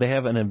 iMacs, all stuff. They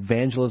have an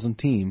evangelism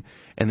team,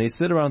 and they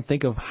sit around and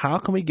think of how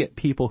can we get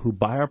people who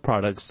buy our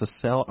products to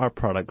sell our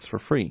products for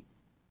free.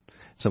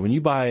 So when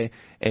you buy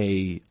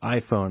a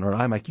iPhone or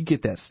iMac, you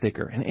get that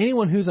sticker. And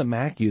anyone who's a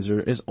Mac user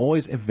is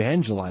always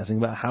evangelizing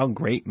about how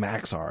great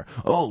Macs are.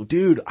 Oh,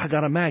 dude, I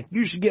got a Mac.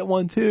 You should get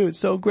one too.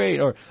 It's so great.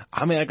 Or,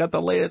 I got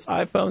the latest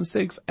iPhone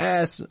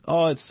 6S.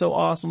 Oh, it's so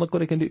awesome. Look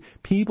what it can do.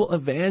 People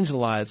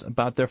evangelize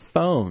about their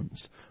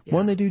phones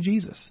more than they do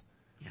Jesus.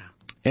 Yeah.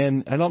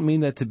 And I don't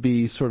mean that to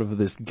be sort of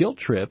this guilt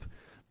trip,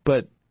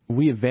 but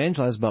we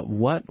evangelize about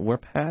what we're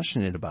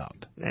passionate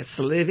about. That's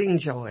living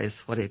joy is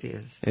what it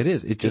is. It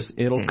is.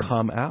 It'll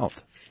come out.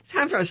 It's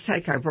time for us to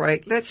take our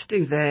break. Let's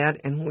do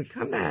that. And when we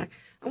come back,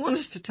 I want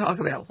us to talk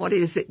about what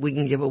is it we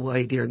can give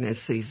away during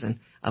this season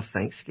of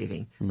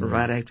Thanksgiving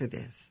right after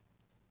this.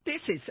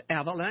 This is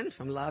Evelyn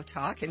from Love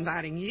Talk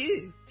inviting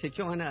you to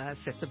join us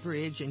at the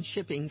bridge in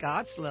shipping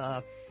God's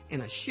love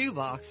in a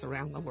shoebox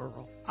around the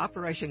world.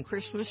 Operation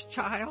Christmas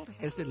Child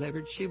has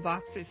delivered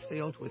shoeboxes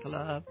filled with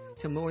love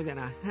to more than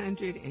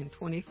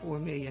 124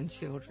 million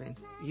children.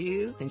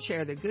 You can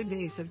share the good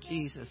news of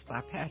Jesus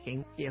by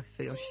packing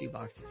gift-filled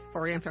shoeboxes.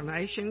 For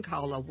information,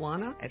 call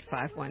Awana at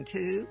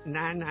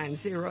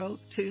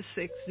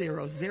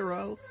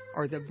 512-990-2600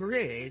 or the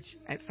bridge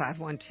at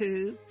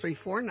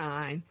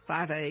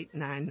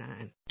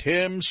 512-349-5899.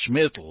 Tim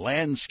Smith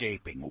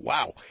Landscaping.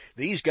 Wow,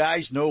 these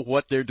guys know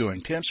what they're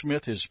doing. Tim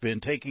Smith has been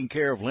taking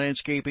care of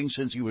landscaping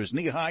since he was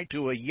knee-high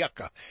to a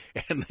yucca,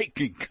 and they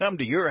can come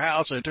to your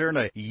house and turn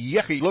a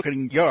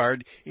yucky-looking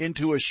yard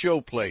into a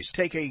showplace.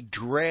 Take a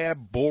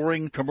drab,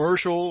 boring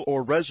commercial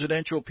or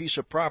residential piece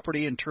of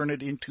property and turn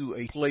it into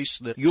a place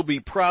that you'll be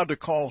proud to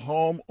call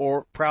home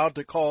or proud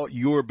to call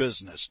your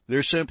business.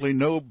 There's simply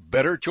no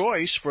better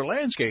choice for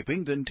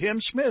landscaping than Tim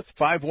Smith.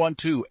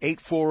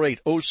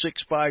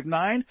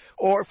 512-848-0659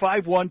 or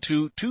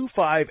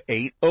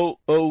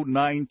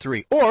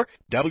 512-258-0093 or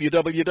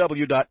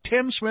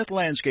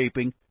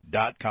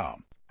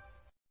www.timsmithlandscaping.com.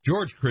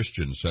 George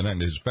Christensen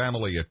and his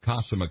family at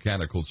Casa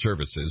Mechanical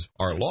Services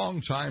are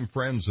longtime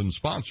friends and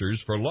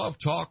sponsors for Love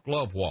Talk,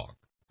 Love Walk.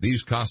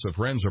 These Casa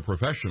friends are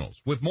professionals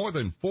with more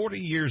than 40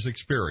 years'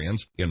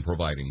 experience in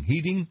providing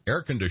heating,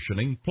 air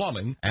conditioning,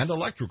 plumbing, and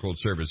electrical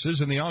services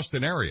in the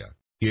Austin area.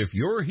 If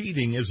your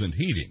heating isn't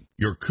heating,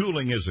 your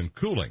cooling isn't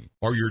cooling,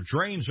 or your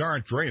drains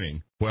aren't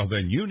draining, well,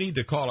 then you need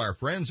to call our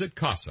friends at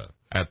CASA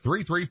at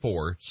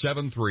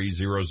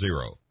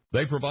 334-7300.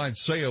 They provide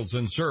sales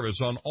and service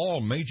on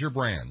all major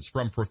brands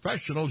from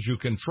professionals you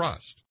can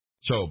trust.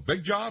 So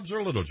big jobs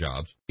or little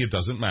jobs, it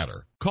doesn't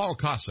matter. Call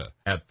CASA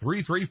at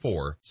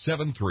 334-7300.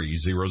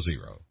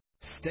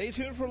 Stay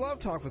tuned for Love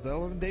Talk with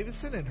Ellen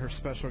Davidson and her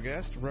special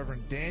guest,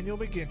 Reverend Daniel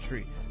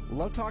McGinty.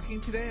 Love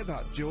talking today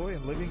about joy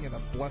and living in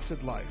a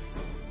blessed life.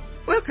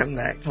 Welcome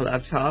back to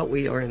Love Talk.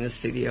 We are in the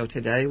studio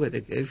today with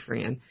a good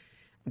friend,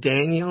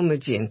 Daniel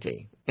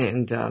McGinty.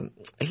 And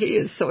he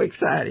is so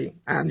exciting.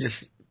 I'm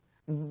just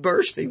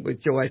bursting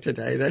with joy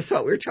today. That's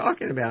what we're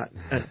talking about,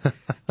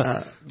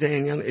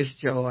 Daniel, is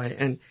joy.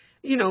 And,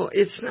 you know,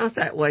 it's not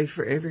that way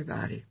for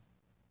everybody.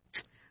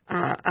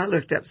 I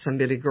looked up some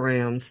Billy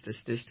Graham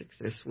statistics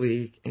this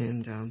week,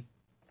 and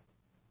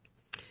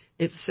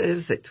it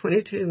says that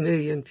 22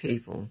 million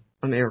people,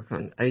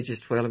 American,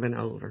 ages 12 and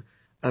older,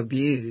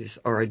 abuse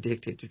or are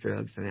addicted to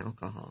drugs and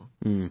alcohol.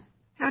 Mm.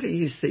 How do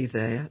you see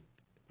that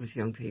with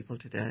young people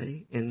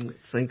today and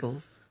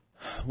singles?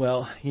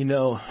 Well, you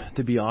know,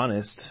 to be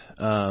honest,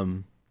 a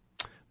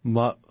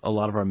lot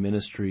of our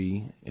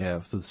ministry,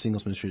 for the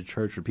singles ministry at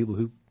church, are people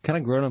who kind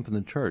of grown up in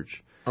the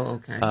church.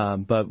 Oh, okay.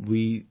 But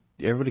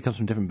everybody comes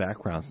from different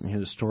backgrounds and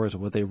hear the stories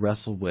of what they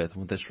wrestled with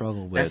and what they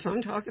struggled with. That's what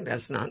I'm talking about.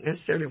 It's not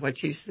necessarily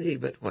what you see,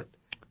 but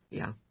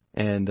yeah.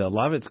 And a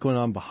lot of it's going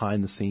on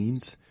behind the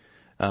scenes.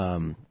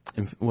 And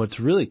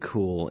what's really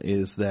cool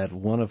is that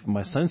one of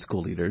my Sunday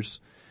school leaders,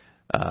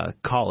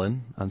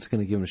 Colin, I'm just going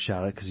to give him a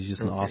shout out because he's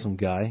just an awesome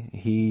guy.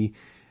 He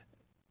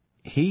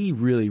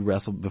really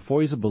wrestled.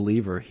 Before he's a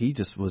believer, he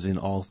just was in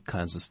all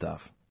kinds of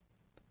stuff.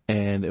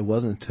 And it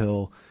wasn't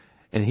until...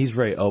 And he's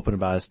very open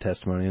about his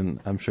testimony,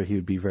 and I'm sure he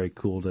would be very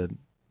cool that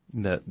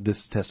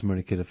this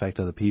testimony could affect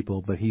other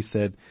people. But he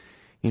said,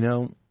 you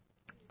know,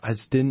 I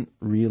just didn't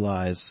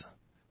realize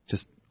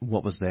just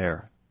what was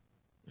there.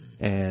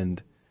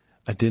 And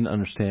I didn't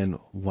understand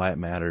why it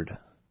mattered.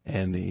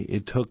 And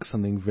it took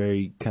something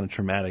very kind of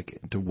traumatic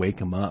to wake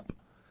him up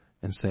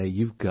and say,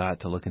 you've got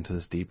to look into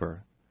this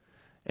deeper.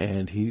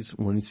 And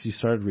when he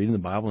started reading the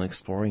Bible and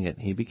exploring it,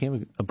 he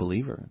became a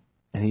believer.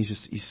 And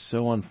he's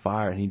so on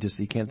fire, and he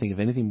can't think of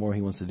anything more he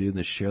wants to do than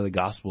to share the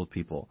gospel with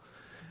people.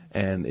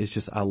 And it's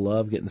just, I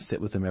love getting to sit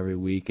with him every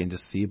week and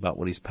just see about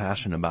what he's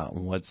passionate about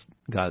and what's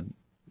God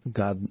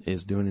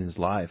is doing in his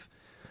life.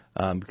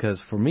 Because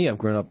for me, I've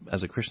grown up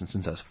as a Christian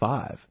since I was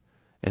 5.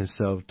 And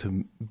so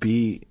to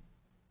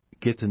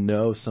get to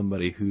know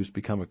somebody who's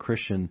become a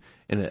Christian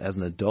as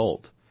an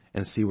adult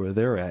and see where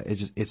they're at,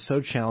 it's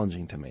so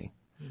challenging to me.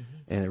 Mm-hmm.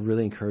 And it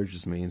really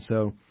encourages me. And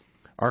so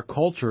our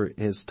culture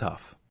is tough.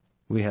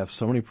 We have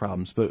so many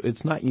problems, but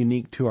it's not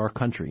unique to our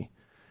country.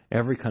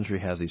 Every country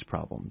has these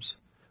problems.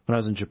 When I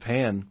was in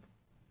Japan,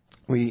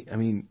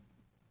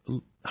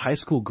 high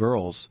school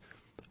girls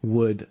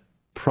would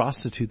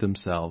prostitute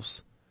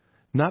themselves,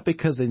 not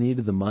because they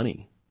needed the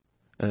money.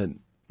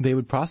 They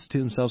would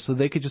prostitute themselves so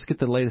they could just get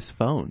the latest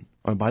phone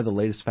or buy the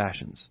latest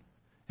fashions.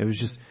 It was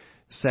just,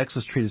 sex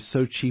was treated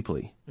so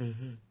cheaply,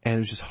 and it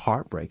was just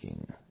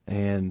heartbreaking.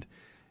 And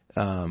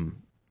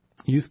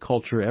youth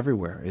culture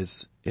everywhere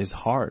is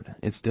hard.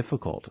 It's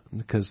difficult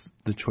because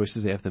the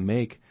choices they have to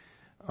make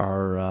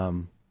are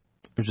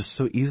just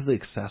so easily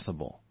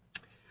accessible.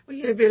 Well,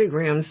 you know, Billy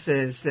Graham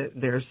says that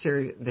their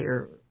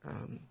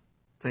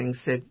thing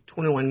said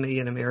 21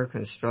 million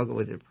Americans struggle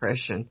with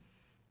depression,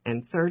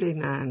 and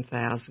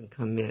 39,000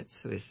 commit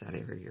suicide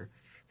every year.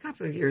 A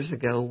couple of years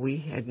ago, we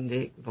had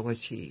Nick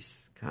Voices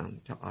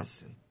come to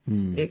Austin.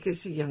 Nick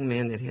is a young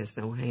man that has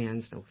no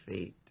hands, no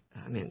feet,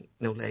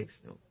 no legs,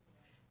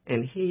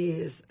 and he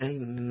is a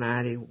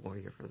mighty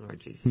warrior for the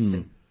Lord Jesus.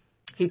 And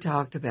he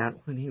talked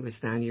about when he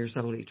was 9 years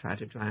old, he tried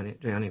to drown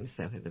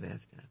himself in the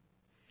bathtub.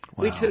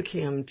 Wow. We took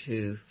him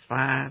to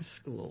 5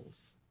 schools,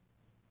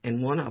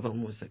 and one of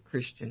them was a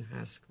Christian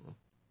high school.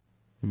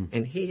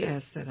 And he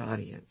asked that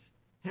audience,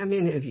 how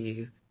many of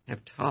you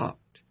have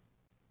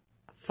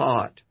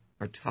thought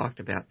or talked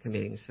about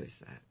committing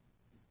suicide?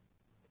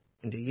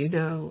 And do you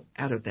know,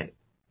 out of that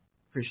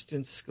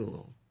Christian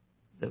school,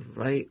 the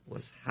rate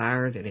was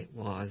higher than it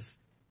was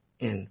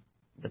in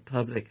the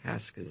public high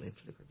school in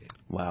Pflugerville.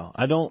 Wow.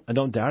 I don't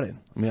doubt it.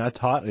 I mean, I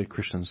taught at a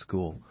Christian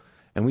school,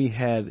 and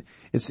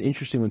it's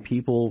interesting when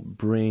people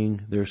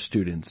bring their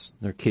students,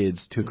 their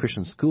kids, to a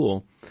Christian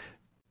school,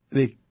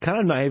 they kind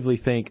of naively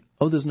think,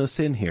 oh, there's no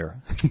sin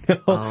here.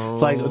 It's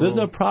like, oh, there's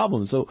no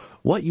problem. So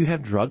what, you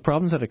have drug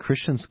problems at a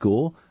Christian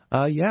school?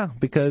 Yeah,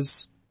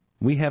 because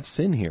we have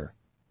sin here.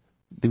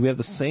 We have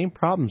the same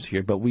problems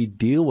here, but we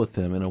deal with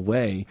them in a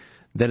way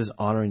that is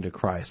honoring to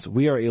Christ.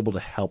 We are able to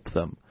help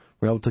them.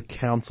 We're able to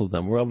counsel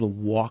them. We're able to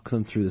walk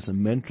them through this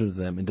and mentor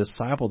them and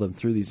disciple them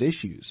through these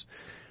issues.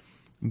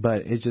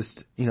 But it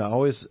just,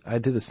 I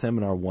did a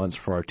seminar once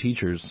for our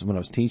teachers when I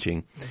was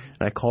teaching,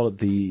 and I called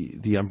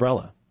it the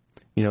umbrella.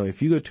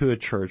 If you go to a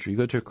church or you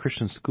go to a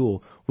Christian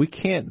school, we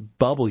can't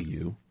bubble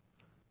you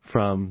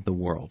from the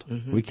world.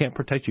 We can't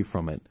protect you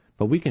from it,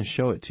 but we can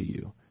show it to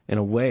you in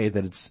a way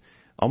that it's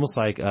almost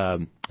like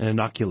an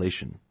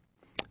inoculation.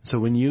 So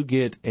when you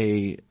get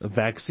a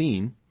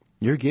vaccine,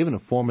 you're given a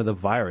form of the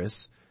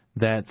virus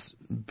that's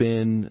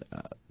been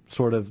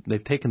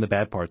they've taken the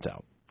bad parts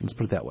out. Let's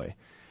put it that way.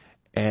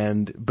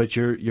 But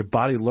your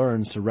body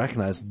learns to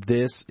recognize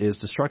this is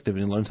destructive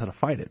and it learns how to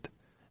fight it.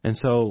 And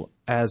so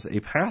as a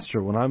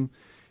pastor, when I'm,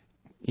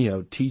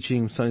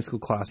 teaching Sunday school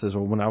classes,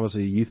 or when I was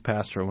a youth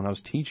pastor, when I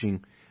was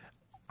teaching,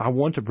 I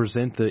want to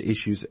present the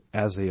issues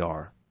as they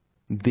are.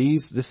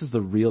 This is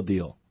the real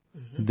deal.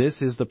 Mm-hmm. This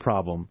is the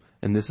problem,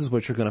 and this is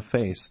what you're going to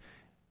face.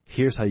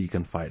 Here's how you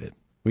can fight it.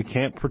 We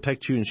can't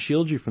protect you and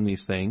shield you from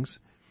these things,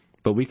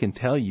 but we can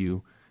tell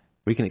you,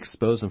 we can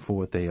expose them for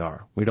what they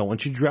are. We don't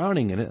want you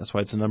drowning in it. That's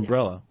why it's an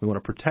umbrella. Yeah. We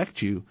want to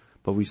protect you,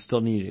 but we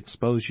still need to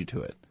expose you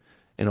to it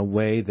in a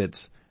way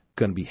that's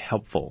going to be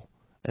helpful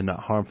and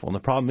not harmful. And the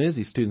problem is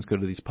these students go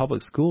to these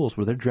public schools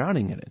where they're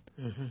drowning in it.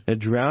 Mm-hmm. They're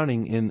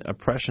drowning in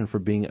oppression for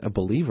being a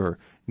believer,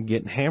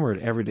 getting hammered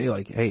every day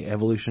like, hey,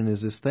 evolution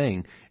is this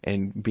thing,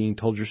 and being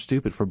told you're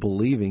stupid for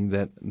believing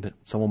that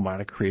someone might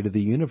have created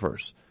the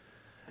universe.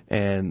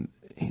 And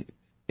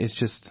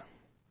it's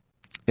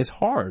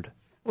hard.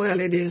 Well,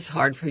 it is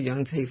hard for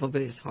young people,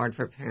 but it's hard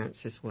for parents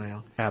as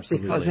well.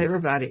 Absolutely. Because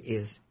everybody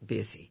is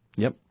busy.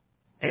 Yep.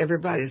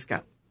 Everybody's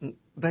got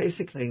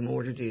basically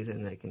more to do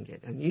than they can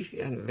get. And you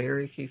find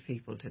very few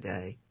people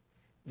today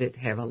that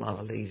have a lot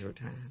of leisure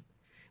time.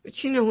 But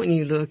when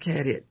you look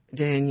at it,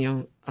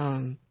 Daniel,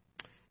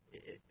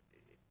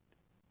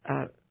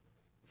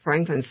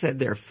 Franklin said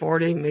there are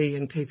 40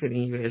 million people in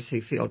the U.S. who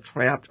feel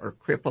trapped or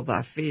crippled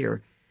by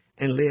fear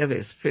and live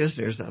as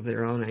prisoners of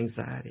their own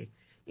anxiety.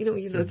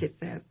 You look at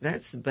that,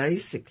 that's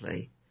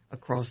basically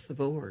across the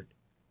board.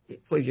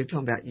 Whether you're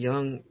talking about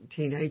young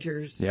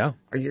teenagers,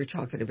 or you're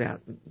talking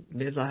about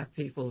midlife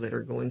people that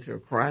are going through a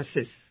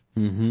crisis,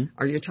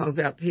 or you're talking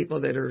about people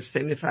that are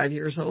 75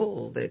 years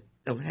old that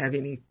don't have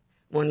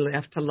anyone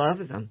left to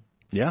love them.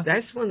 Yeah.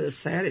 That's one of the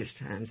saddest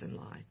times in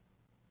life,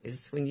 is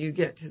when you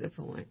get to the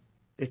point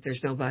that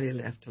there's nobody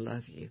left to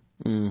love you.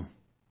 Mm.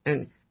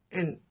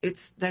 And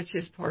that's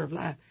just part of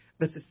life.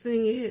 But the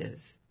thing is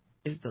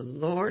the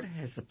Lord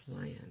has a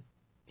plan.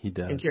 He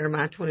does. And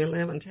Jeremiah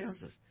 20:11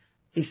 tells us.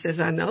 He says,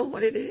 I know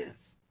what it is.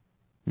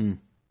 And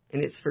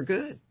it's for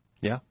good.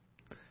 Yeah.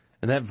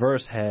 And that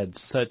verse had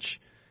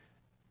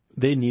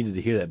they needed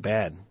to hear that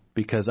bad,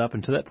 because up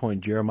until that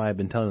point, Jeremiah had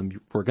been telling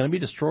them, we're going to be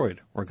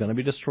destroyed. We're going to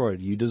be destroyed.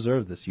 You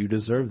deserve this. You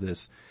deserve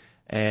this.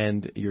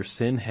 And your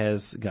sin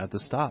has got to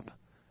stop.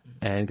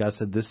 And God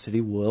said, this city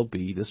will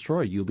be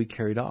destroyed. You'll be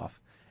carried off.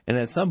 And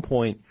at some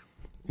point,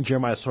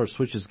 Jeremiah sort of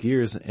switches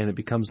gears, and it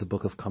becomes the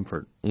book of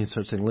comfort. And he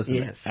starts saying,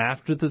 listen,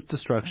 after this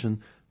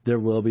destruction, there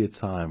will be a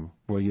time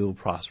where you'll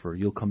prosper.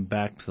 You'll come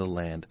back to the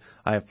land.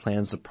 I have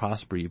plans to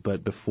prosper you.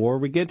 But before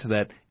we get to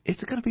that,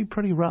 it's going to be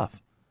pretty rough.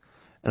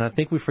 And I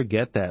think we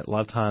forget that. A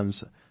lot of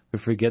times we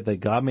forget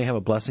that God may have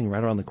a blessing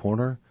right around the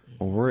corner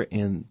when we're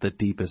in the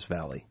deepest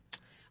valley.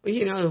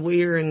 Well,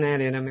 we're in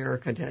that in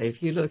America today.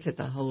 If you look at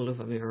the whole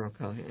of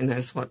America, and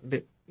that's what,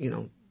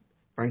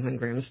 Franklin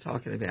Graham's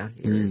talking about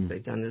here, is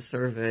they've done the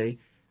survey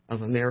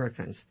of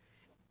Americans.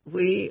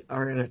 We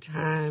are in a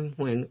time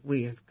when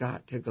we have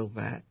got to go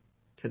back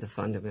to the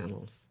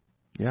fundamentals.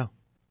 Yeah.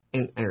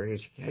 In our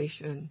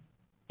education,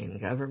 in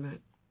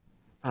government.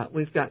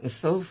 We've gotten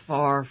so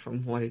far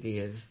from what it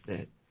is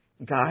that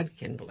God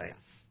can bless.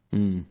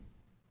 And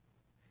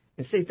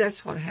see,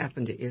 that's what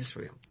happened to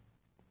Israel.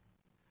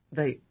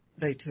 They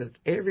took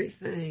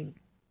everything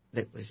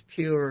that was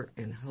pure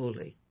and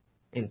holy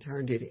and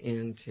turned it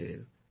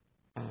into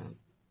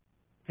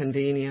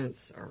convenience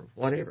or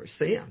whatever,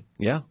 sin.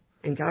 Yeah.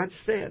 And God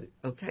said,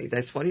 okay,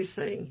 that's what he's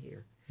saying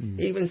here.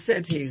 He even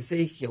said to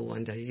Ezekiel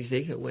one day,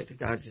 Ezekiel went to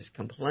God just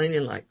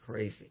complaining like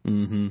crazy.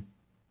 Mm-hmm.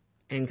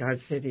 And God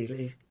said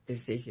to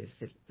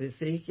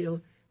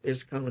Ezekiel,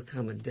 there's going to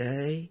come a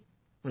day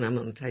when I'm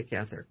going to take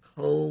out their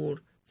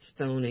cold,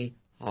 stony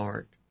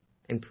heart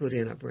and put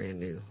in a brand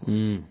new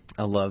heart.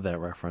 I love that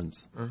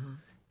reference. Uh-huh.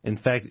 In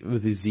fact,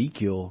 with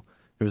Ezekiel,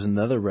 there was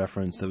another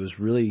reference that was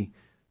really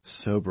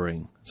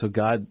sobering. So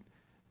God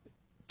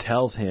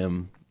tells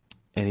him,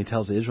 and he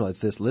tells the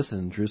Israelites this,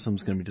 listen,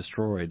 Jerusalem's going to be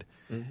destroyed.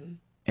 Mm-hmm.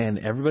 And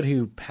everybody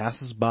who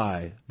passes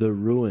by the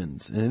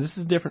ruins, and this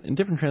is different, in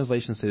different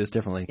translations say this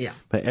differently,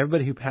 but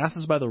everybody who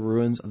passes by the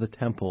ruins of the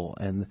temple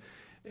and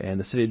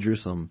the city of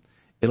Jerusalem,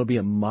 it'll be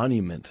a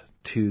monument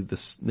to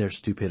their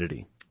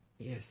stupidity.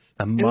 Yes.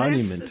 A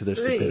monument to their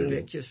stupidity. And that's the thing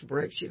that just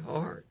breaks your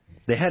heart.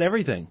 They had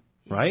everything,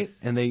 right?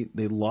 And they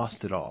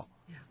lost it all.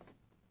 Yeah.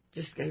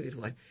 Just gave it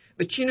away.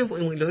 But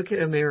when we look at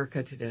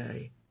America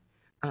today,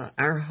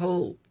 our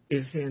hope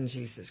is in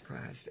Jesus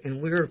Christ.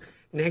 And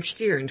next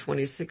year in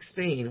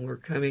 2016, we're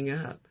coming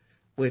up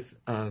with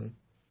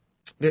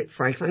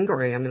Franklin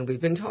Graham, and we've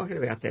been talking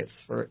about that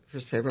for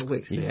several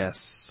weeks now.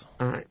 Yes.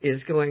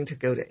 Is going to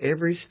go to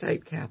every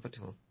state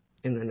capital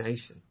in the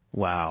nation.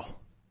 Wow.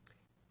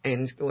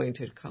 And is going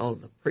to call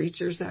the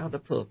preachers out of the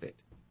pulpit,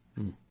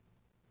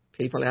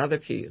 people out of the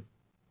pew,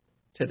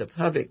 to the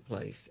public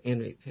place in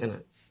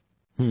repentance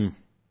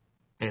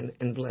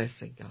and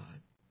blessing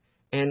God.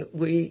 And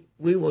we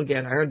will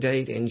get our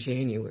date in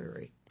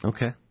January.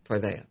 Okay. For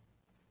that.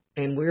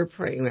 And we're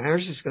praying.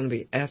 Ours is going to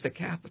be at the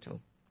Capitol.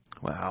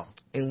 Wow.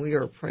 And we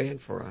are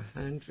praying for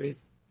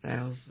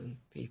 100,000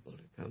 people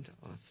to come to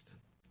Austin.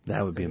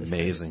 That would be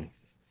amazing.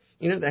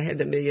 You know, they had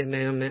the Million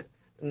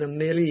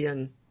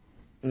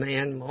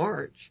Man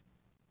March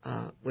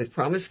with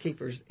Promise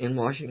Keepers in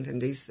Washington,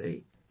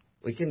 D.C.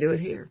 We can do it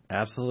here.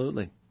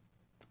 Absolutely.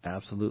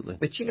 Absolutely.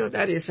 But, you know,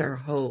 that is our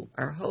hope.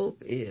 Our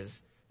hope is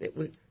that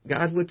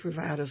God would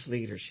provide us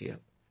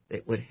leadership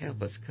that would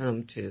help us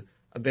come to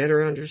a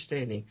better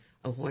understanding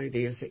of what it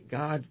is that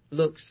God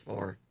looks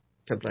for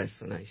to bless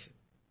the nation.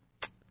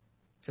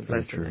 To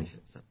bless the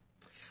nation. So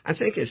I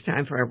think it's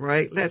time for our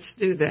break. Let's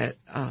do that,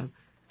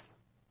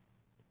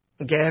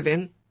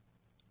 Gavin.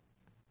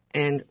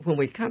 And when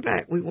we come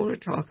back, we want to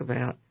talk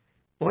about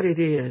what it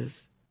is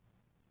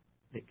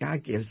that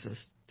God gives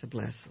us to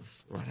bless us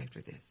right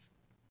after this.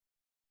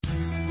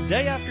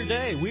 Day after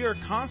day, we are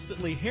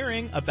constantly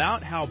hearing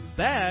about how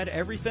bad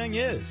everything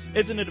is.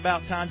 Isn't it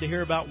about time to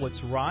hear about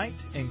what's right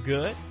and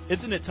good?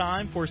 Isn't it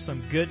time for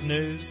some good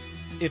news?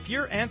 If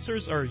your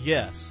answers are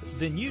yes,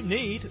 then you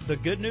need the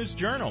Good News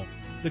Journal.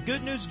 The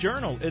Good News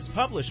Journal is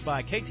published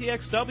by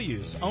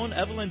KTXW's own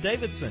Evelyn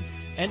Davidson,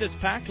 and is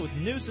packed with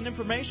news and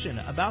information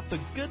about the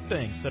good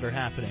things that are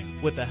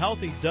happening. With a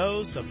healthy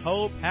dose of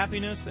hope,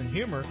 happiness, and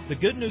humor, the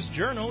Good News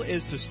Journal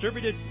is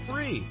distributed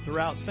free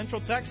throughout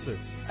Central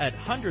Texas at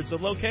hundreds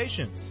of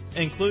locations,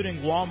 including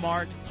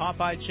Walmart,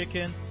 Popeye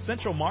Chicken,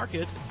 Central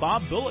Market,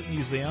 Bob Bullock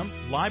Museum,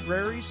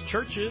 libraries,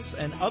 churches,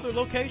 and other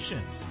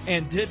locations.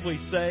 And did we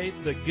say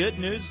the Good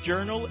News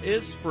Journal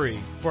is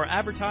free? For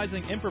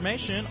advertising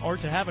information or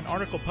to have an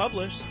article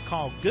published,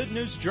 call Good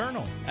News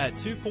Journal at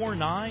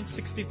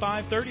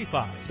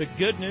 249-6535. The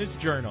Good News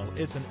Journal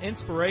is an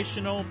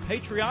inspirational,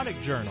 patriotic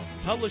journal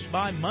published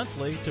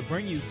bi-monthly to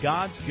bring you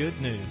God's good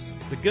news.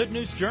 The Good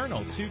News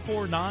Journal,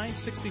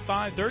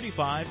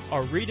 249-6535,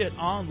 or read it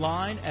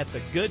online at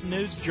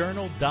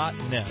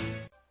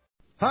thegoodnewsjournal.net.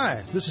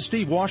 Hi, this is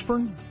Steve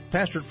Washburn,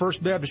 pastor at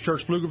First Baptist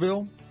Church,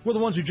 Pflugerville. We're the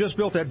ones who just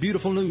built that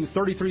beautiful new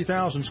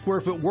 33,000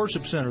 square foot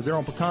worship center there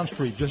on Pecan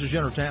Street, just as you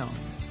enter town.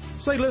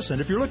 Say, listen,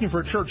 if you're looking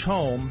for a church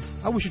home,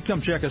 I wish you'd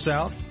come check us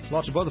out.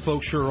 Lots of other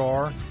folks sure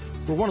are.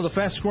 We're one of the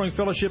fastest growing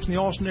fellowships in the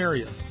Austin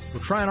area.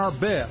 We're trying our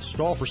best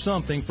to offer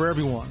something for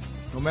everyone.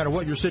 No matter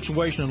what your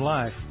situation in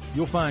life,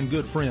 you'll find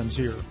good friends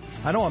here.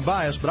 I know I'm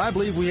biased, but I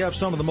believe we have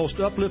some of the most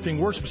uplifting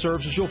worship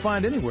services you'll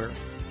find anywhere.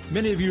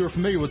 Many of you are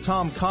familiar with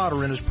Tom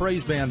Cotter and his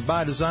praise band,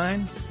 By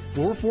Design.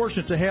 Well, we're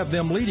fortunate to have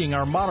them leading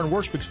our modern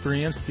worship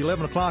experience at the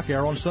 11 o'clock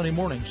hour on Sunday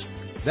mornings.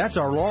 That's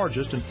our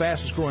largest and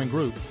fastest growing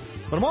group.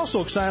 But I'm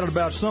also excited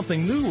about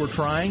something new we're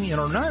trying in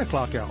our 9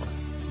 o'clock hour.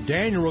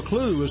 Daniel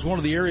Reclus is one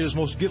of the area's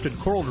most gifted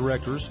choral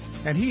directors,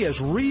 and he has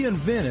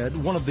reinvented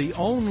one of the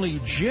only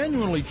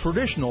genuinely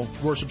traditional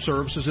worship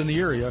services in the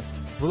area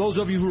for those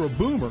of you who are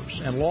boomers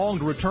and long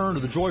to return to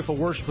the joyful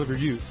worship of your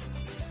youth.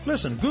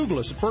 Listen, Google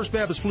us at First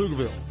Baptist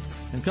Pflugerville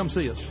and come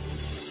see us.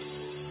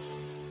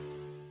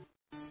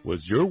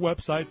 Was your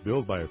website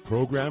built by a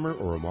programmer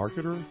or a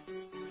marketer?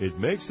 It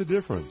makes a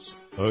difference,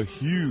 a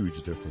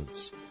huge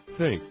difference.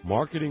 Think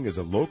Marketing is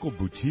a local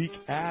boutique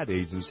ad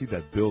agency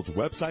that builds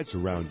websites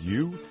around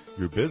you,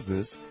 your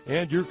business,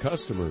 and your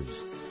customers.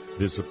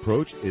 This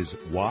approach is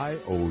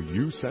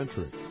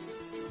YOU-centric.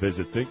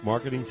 Visit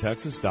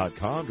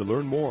thinkmarketingtexas.com to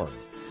learn more.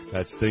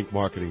 That's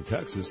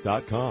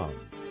thinkmarketingtexas.com.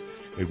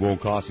 It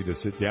won't cost you to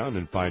sit down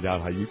and find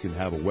out how you can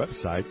have a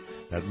website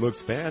that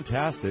looks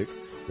fantastic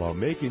while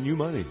making you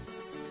money.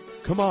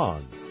 Come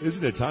on,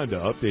 isn't it time to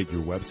update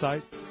your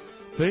website?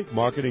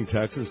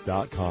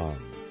 thinkmarketingtexas.com.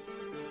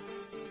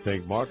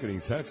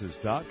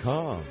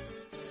 thinkmarketingtexas.com.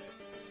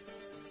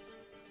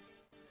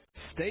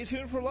 Stay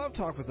tuned for Love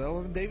Talk with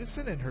Ellen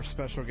Davidson and her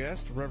special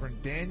guest,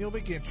 Reverend Daniel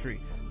McGintrey.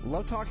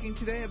 Love talking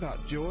today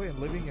about joy and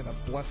living in a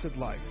blessed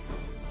life.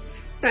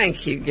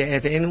 Thank you,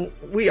 Gavin.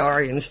 We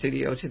are in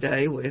studio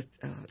today with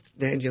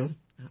Daniel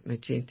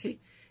McGintrey,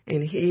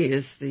 and he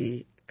is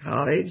the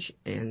college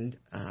and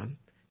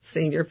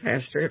senior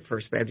pastor at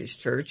First Baptist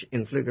Church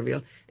in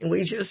Pflugerville. And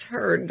we just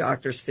heard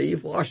Dr.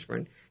 Steve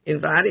Washburn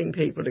inviting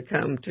people to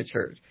come to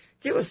church.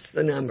 Give us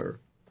the number.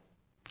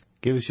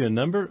 Give us your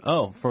number?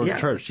 Oh, for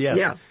church, yes.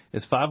 Yeah.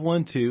 It's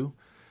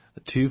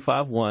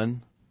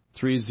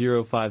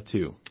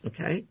 512-251-3052.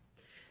 Okay.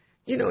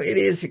 You know, it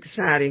is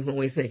exciting when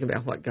we think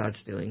about what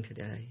God's doing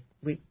today.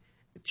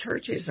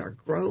 Churches are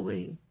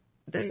growing.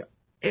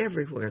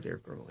 Everywhere they're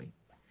growing.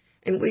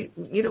 And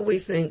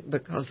we think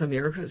because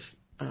America's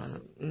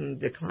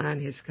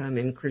decline has come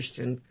in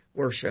Christian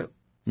worship,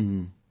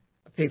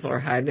 people are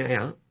hiding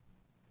out,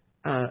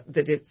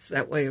 that it's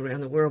that way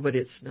around the world, but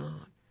it's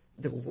not.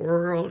 The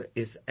world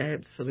is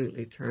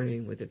absolutely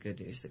turning with the good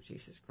news of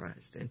Jesus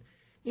Christ. And,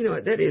 you know,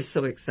 that is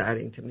so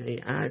exciting to me.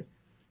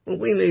 When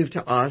we moved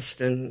to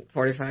Austin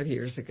 45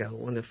 years ago,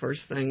 one of the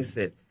first things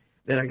that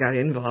I got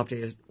involved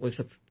in was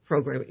a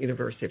program at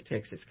University of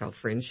Texas called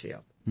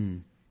Friendship.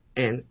 And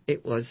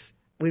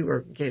we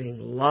were getting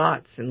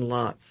lots and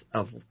lots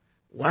of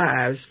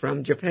wives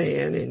from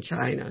Japan and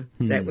China.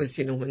 That was,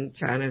 when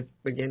China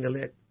began to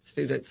let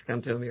students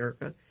come to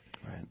America.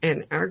 Right.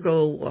 And our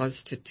goal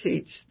was to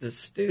teach the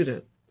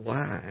student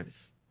wives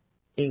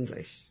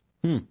English.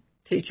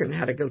 Teach them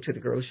how to go to the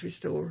grocery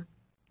store,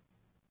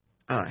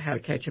 how to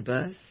catch a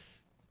bus,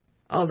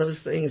 all those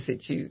things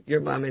that your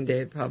mom and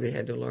dad probably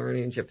had to learn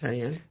in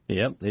Japan.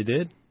 Yep, they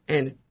did.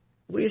 And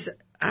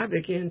I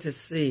began to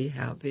see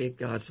how big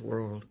God's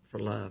world for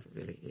love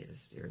really is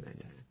during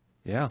that time.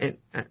 Yeah. And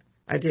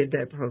I did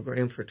that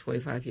program for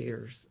 25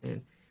 years,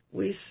 and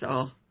we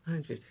saw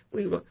hundreds.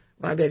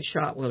 Bobette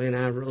Shotwell and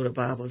I wrote a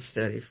Bible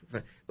study.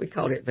 We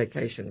called it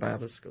Vacation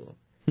Bible School.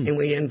 And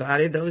we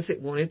invited those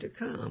that wanted to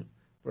come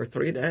for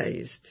 3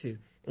 days and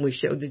we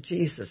showed the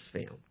Jesus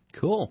film.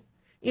 Cool.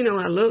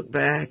 I look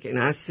back and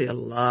I see a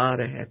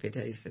lot of happy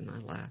days in my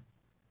life,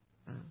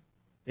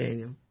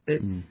 Daniel.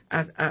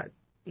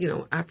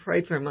 I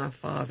prayed for my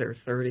father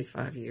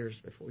 35 years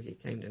before he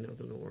came to know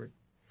the Lord.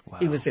 Wow.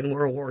 He was in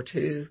World War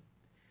II.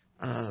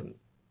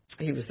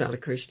 He was not a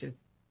Christian.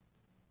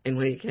 And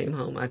when he came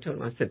home, I told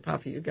him, I said,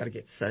 Papa, you've got to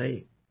get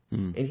saved.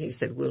 And he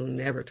said, we'll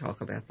never talk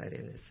about that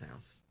in this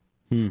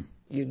house.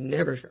 You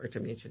never are to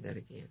mention that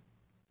again.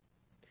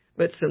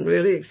 But some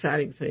really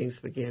exciting things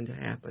began to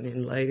happen.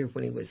 And later,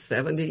 when he was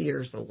 70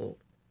 years old,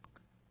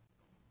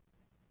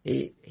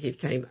 he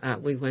came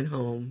out. We went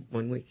home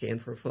one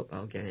weekend for a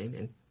football game,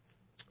 and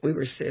we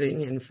were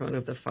sitting in front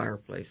of the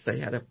fireplace. They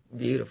had a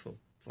beautiful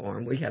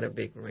farm. We had a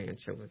big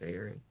ranch over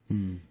there.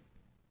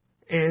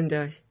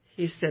 And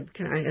he said,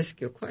 can I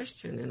ask you a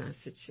question? And I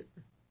said, sure.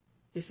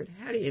 He said,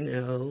 how do you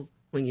know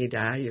when you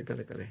die you're going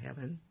to go to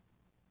heaven?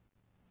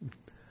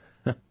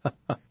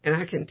 And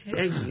I can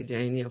tell you,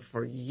 Daniel,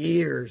 for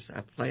years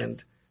I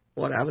planned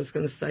what I was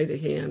going to say to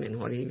him and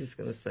what he was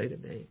going to say to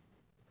me.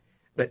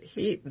 But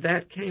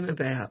that came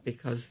about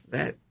because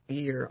that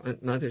year on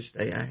Mother's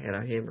Day I had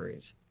a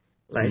hemorrhage.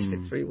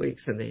 Lasted 3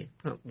 weeks, and they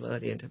pumped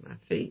blood into my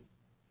feet.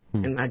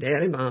 And my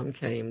dad and mom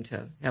came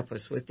to help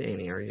us with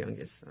Danny, our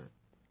youngest son.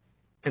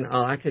 And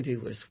all I could do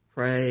was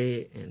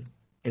pray and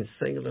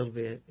sing a little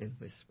bit and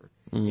whisper.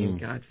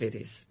 And God fed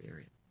his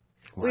spirit.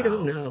 Wow. We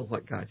don't know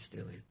what God's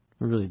doing.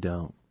 We really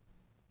don't.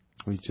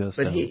 We just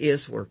But don't. he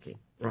is working,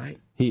 right?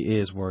 He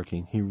is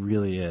working. He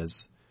really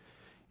is.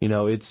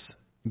 It's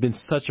been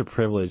such a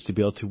privilege to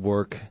be able to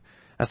work.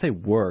 I say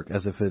work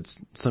as if it's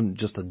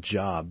just a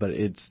job, but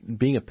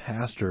being a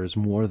pastor is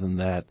more than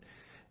that.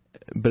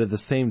 But at the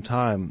same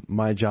time,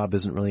 my job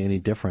isn't really any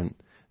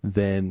different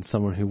than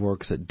someone who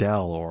works at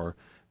Dell or,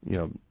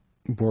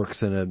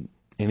 works in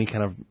any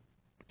kind of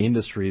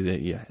industry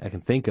that I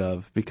can think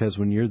of, because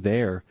when you're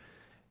there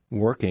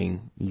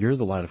working, you're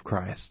the light of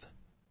Christ.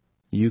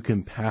 You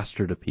can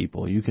pastor to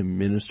people. You can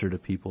minister to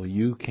people.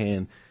 You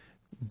can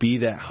be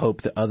that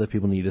hope that other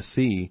people need to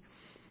see.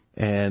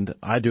 And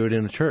I do it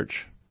in a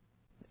church.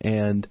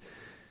 And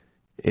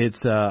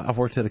I've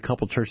worked at a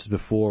couple churches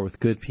before with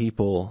good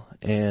people,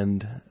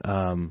 and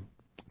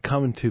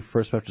coming to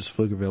First Baptist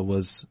Pflugerville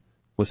was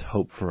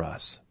hope for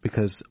us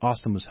because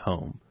Austin was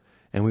home,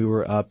 and we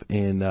were up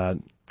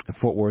in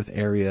Fort Worth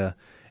area,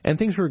 and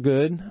things were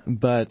good,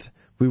 but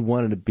we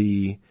wanted to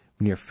be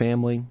near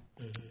family,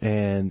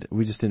 and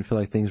we just didn't feel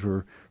like things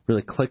were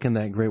really clicking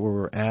that great where we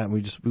were at.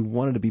 We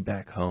wanted to be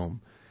back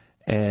home,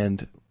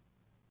 and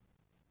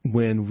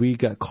when we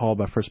got called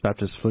by First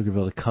Baptist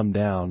Pflugerville to come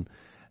down,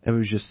 it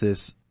was just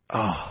this,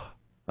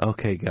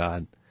 okay,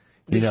 God.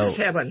 This is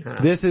heaven, huh?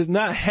 This is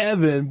not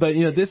heaven, but,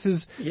 this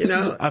is,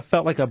 I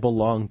felt like I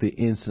belonged the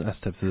instant I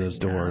stepped through those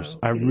doors.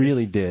 I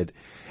really did.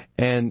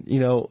 And,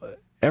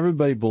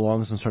 everybody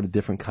belongs in sort of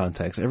different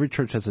contexts. Every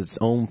church has its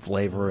own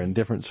flavor and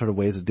different sort of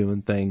ways of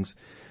doing things.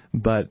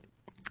 But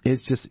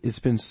it's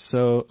been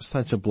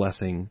such a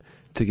blessing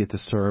to get to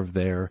serve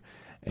there.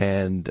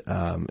 And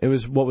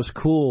what was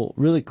cool,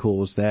 really cool,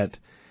 was that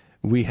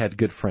we had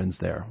good friends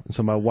there. And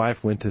so my wife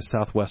went to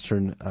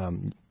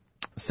Southwestern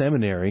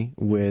Seminary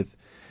with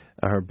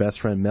her best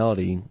friend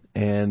Melody,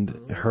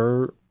 and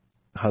her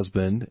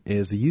husband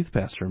is a youth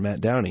pastor,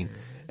 Matt Downing,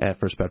 at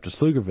First Baptist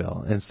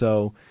Pflugerville. And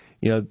so,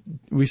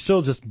 we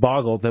still just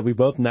boggled that we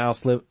both now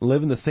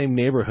live in the same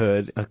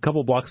neighborhood, a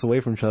couple blocks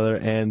away from each other.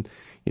 And,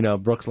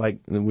 Brooke's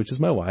which is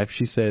my wife,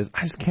 she says,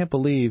 I just can't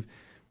believe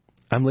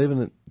I'm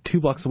living 2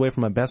 blocks away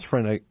from my best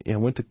friend I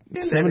went to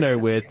seminary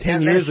with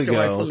 10 years ago.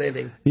 Joyful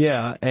living.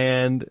 Yeah,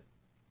 and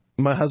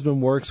my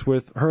husband works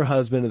with her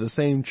husband at the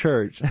same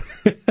church.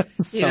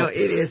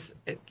 It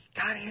is.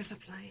 God has a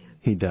plan.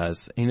 He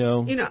does. Do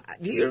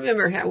you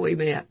remember how we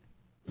met?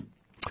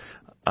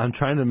 I'm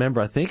trying to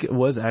remember. I think it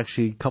was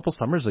actually a couple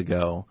summers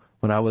ago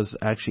when I was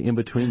actually in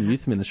between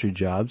youth ministry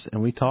jobs,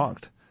 and we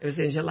talked. It was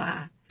in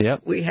July.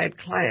 Yep. We had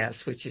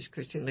class, which is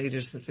Christian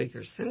Leaders and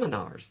Speakers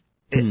seminars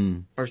at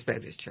First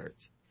Baptist Church.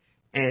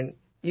 And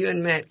you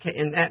and Matt,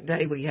 and that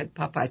day we had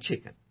Popeye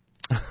chicken.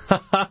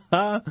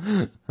 I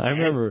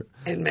remember.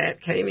 And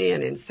Matt came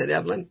in and said,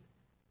 Evelyn,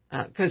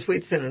 because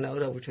we'd sent a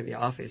note over to the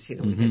office, we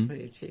had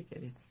plenty of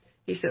chicken.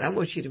 He said, I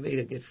want you to meet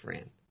a good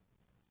friend.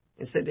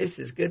 And said, this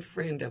is a good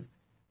friend of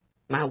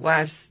my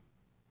wife's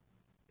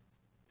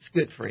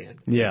good friend.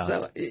 Yeah.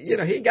 So,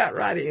 he got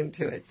right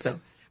into it. So,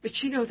 but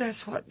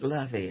that's what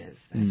love is.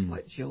 That's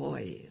what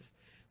joy is.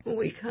 When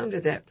we come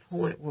to that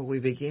point where we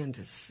begin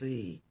to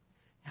see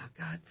how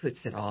God puts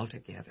it all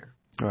together.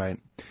 Right.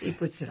 He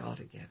puts it all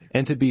together.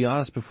 And to be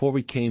honest, before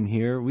we came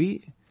here,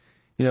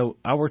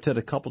 I worked at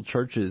a couple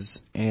churches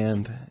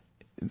and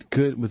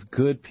with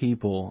good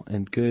people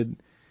and good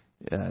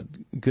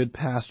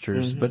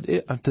pastors. But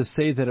to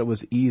say that it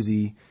was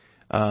easy,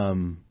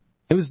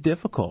 it was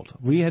difficult.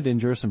 We had to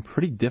endure some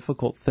pretty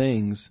difficult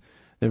things.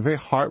 They're very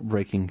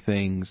heartbreaking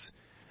things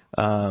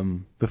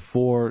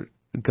before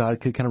God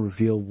could kind of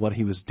reveal what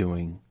He was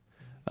doing,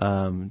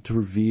 to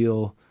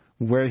reveal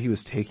where He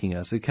was taking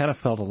us. It kind of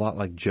felt a lot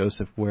like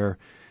Joseph, where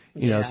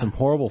some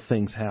horrible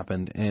things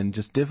happened and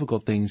just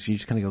difficult things. You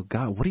just kind of go,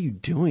 God, what are you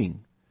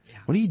doing? Yeah.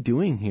 What are you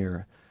doing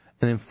here?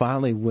 And then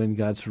finally, when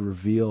God sort of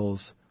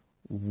reveals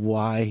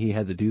why He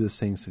had to do those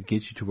things to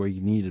get you to where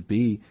you need to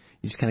be,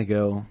 you just kind of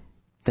go,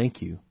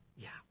 thank you.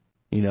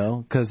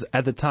 Yeah. Because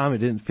at the time it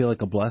didn't feel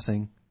like a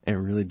blessing. It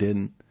really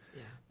didn't.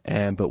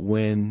 Yeah. But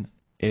when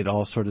it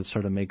all sort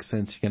of makes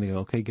sense, you kind of go,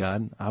 okay,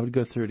 God, I would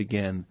go through it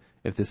again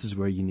if this is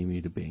where you need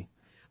me to be.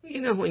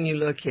 When you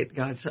look at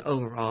God's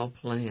overall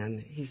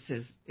plan, He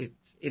says it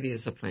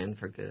is a plan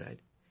for good.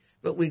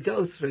 But we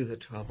go through the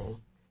trouble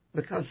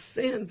because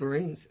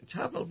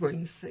trouble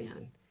brings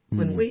sin.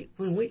 When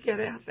we get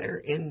out there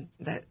in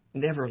that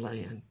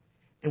Neverland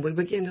and we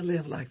begin to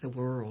live like the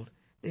world,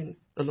 then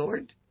the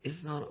Lord is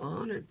not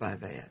honored by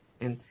that.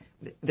 And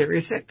there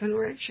is that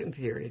correction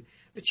period.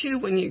 But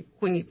when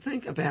you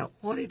think about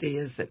what it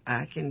is that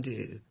I can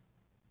do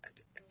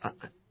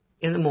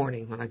in the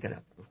morning when I get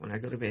up, when I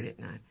go to bed at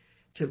night,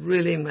 to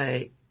really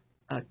make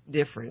a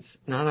difference,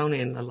 not only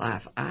in the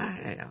life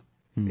I have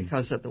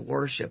because of the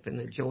worship and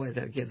the joy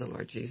that I give the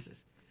Lord Jesus,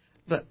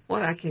 but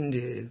what I can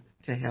do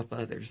to help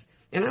others.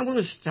 And I want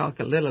us to talk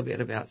a little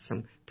bit about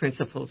some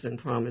principles and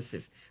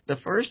promises. The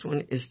first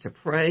one is to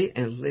pray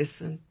and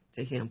listen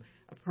to Him.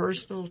 A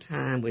personal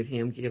time with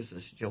Him gives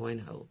us joy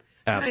and hope.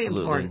 Absolutely.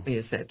 How important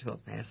is that to a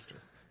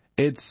pastor?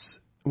 It's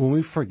when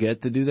we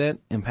forget to do that,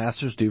 and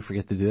pastors do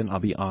forget to do it, and I'll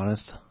be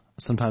honest,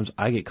 sometimes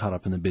I get caught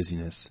up in the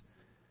busyness.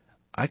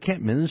 I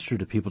can't minister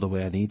to people the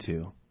way I need to.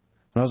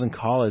 When I was in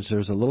college, there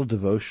was a little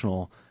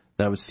devotional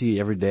that I would see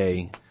every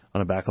day on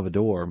the back of a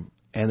door,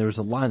 and there was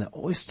a line that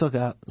always stood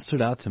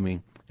out to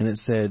me, and it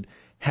said,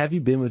 "Have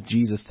you been with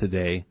Jesus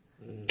today?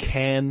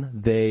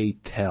 Can they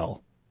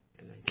tell?"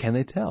 Can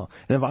they tell?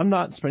 And if I'm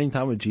not spending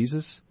time with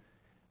Jesus,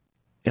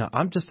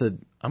 I'm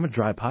a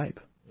dry pipe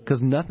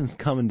because nothing's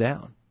coming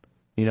down.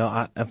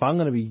 If I'm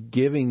going to be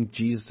giving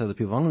Jesus to other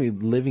people, I'm going to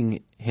be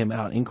living Him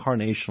out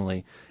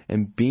incarnationally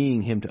and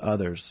being Him to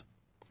others,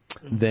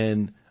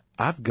 then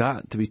I've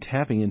got to be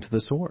tapping into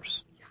the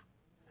source.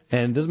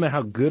 And it doesn't matter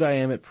how good I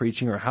am at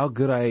preaching or how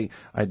good I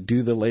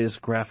do the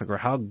latest graphic or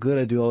how good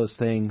I do all those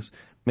things.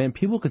 Man,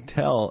 people can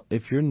tell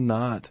if you're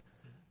not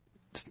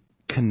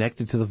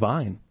connected to the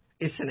vine.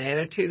 It's an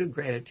attitude of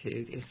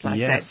gratitude. It's like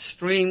that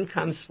stream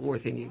comes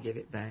forth and you give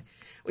it back.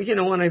 Well,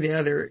 one or the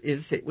other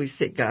is that we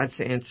seek God's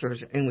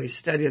answers and we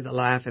study the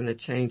life and the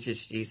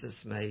changes Jesus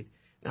made,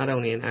 not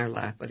only in our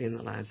life but in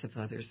the lives of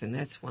others. And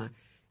that's why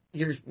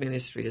your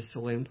ministry is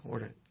so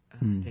important,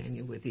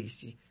 Daniel, with these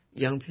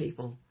young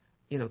people,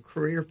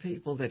 career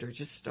people that are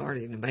just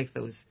starting to make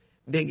those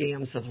big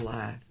M's of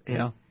life.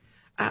 And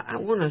I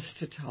want us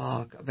to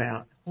talk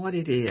about what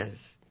it is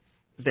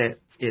that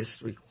is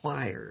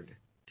required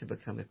to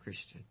become a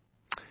Christian.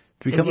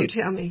 Can you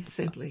tell me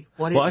simply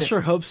what? Well, I sure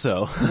hope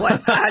so.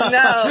 What I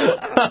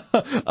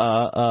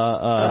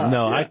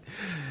know.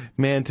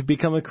 Man, to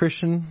become a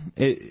Christian,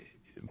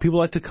 people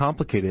like to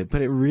complicate it,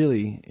 but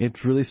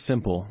it's really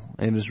simple.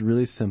 And it's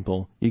really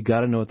simple. You got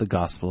to know what the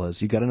gospel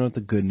is. You got to know what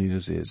the good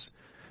news is.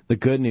 The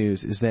good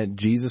news is that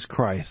Jesus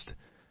Christ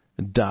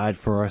died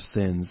for our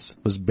sins,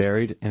 was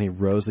buried, and He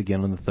rose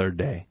again on the third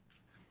day.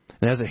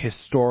 And that's a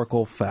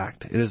historical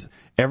fact. It is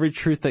every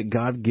truth that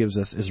God gives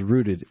us is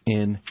rooted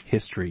in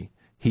history.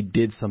 He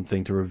did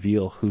something to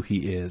reveal who He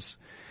is.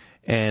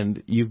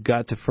 And you've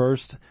got to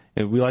first,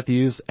 and we like to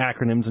use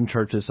acronyms in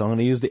churches, so I'm going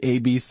to use the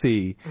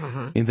ABC.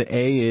 And the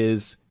A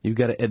is you've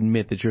got to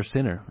admit that you're a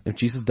sinner. If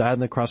Jesus died on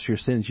the cross for your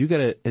sins, you've got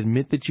to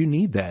admit that you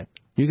need that.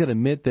 You've got to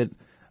admit that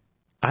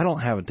I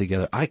don't have it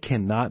together. I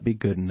cannot be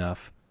good enough.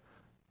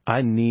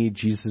 I need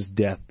Jesus'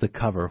 death to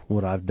cover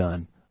what I've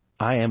done.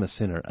 I am a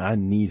sinner. I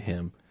need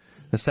Him.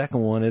 The second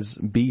one is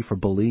B for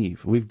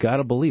believe. We've got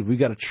to believe. We've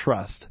got to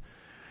trust.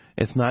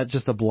 It's not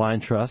just a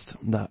blind trust.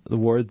 The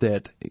word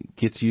that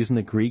gets used in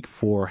the Greek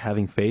for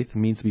having faith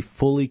means to be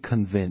fully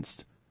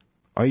convinced.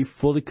 Are you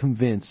fully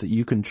convinced that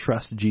you can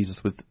trust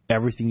Jesus with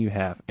everything you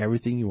have,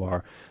 everything you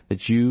are,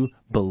 that you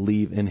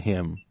believe in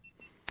Him?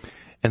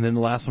 And then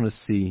the last one is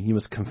C. You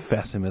must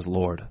confess Him as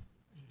Lord.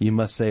 You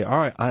must say, all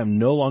right, I am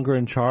no longer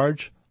in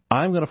charge.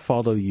 I'm going to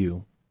follow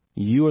You.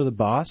 You are the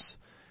boss.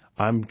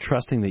 I'm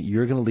trusting that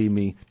You're going to lead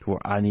me to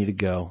where I need to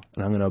go,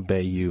 and I'm going to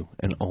obey You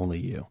and only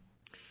You.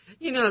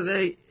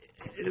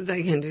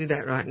 They can do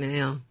that right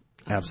now.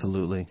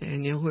 Absolutely.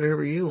 Daniel,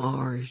 wherever you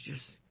are, is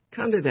just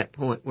come to that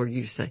point where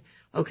you say,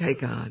 okay,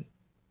 God,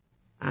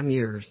 I'm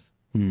yours.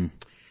 Give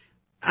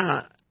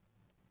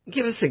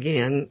us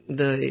again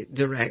the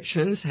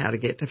directions, how to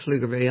get to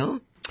Pflugerville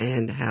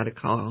and how to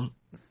call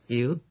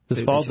you.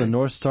 Just follow the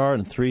North Star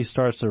and 3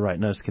 stars to the right.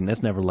 No, just kidding.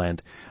 That's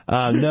Neverland.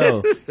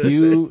 No,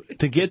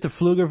 to get to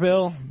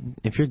Pflugerville,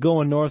 if you're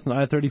going north on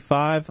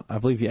I-35, I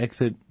believe you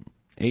exit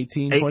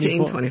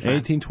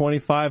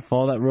 1825.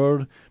 Follow that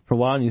road for a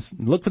while, and you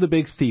look for the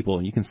big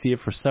steeple. You can see it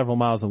for several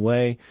miles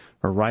away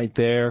or right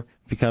there.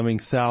 If you're coming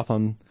south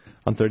on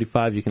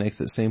 35, you can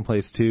exit the same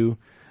place too.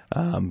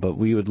 But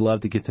we would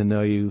love to get to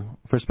know you.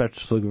 First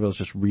Baptist Pflugerville is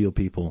just real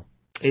people.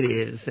 It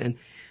is, and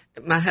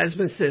my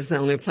husband says the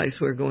only place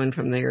we're going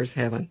from there is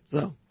heaven.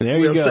 So there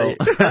you go.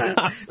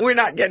 We're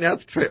not getting up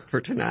trip for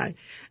tonight.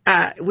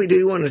 We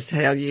do want to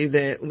tell you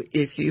that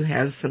if you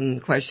have some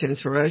questions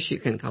for us,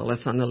 you can call us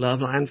on the Love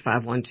Line,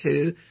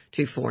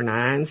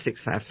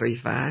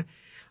 512-249-6535.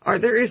 Or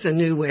there is a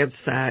new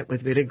website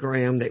with Billy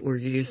Graham that we're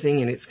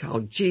using, and it's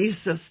called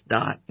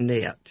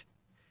Jesus.net.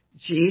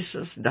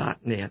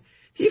 Jesus.net.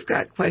 If you've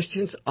got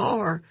questions,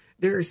 or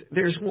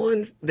there's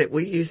one that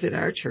we use at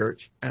our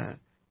church,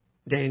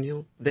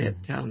 Daniel, that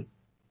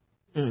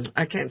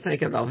I can't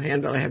think of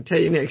offhand, but I'll have to tell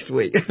you next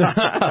week.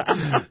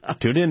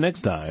 Tune in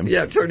next time.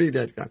 Yeah, tune in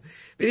next time.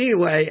 But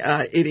anyway,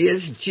 it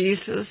is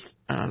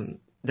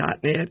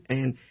Jesus.net,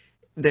 and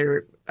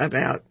they're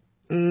about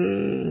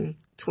 20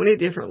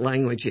 different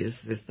languages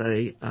that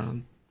they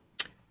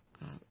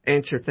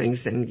answer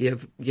things and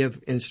give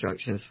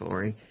instructions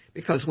for. And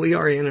because we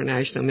are an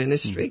international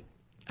ministry,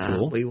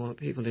 cool. We want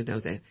people to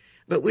know that.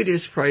 But we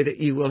just pray that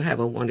you will have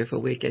a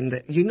wonderful weekend,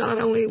 that you not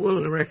only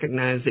will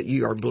recognize that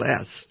you are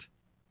blessed,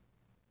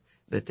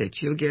 but that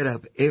you'll get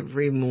up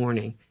every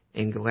morning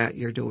and go out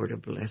your door to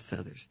bless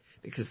others,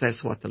 because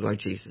that's what the Lord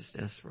Jesus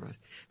does for us.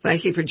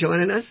 Thank you for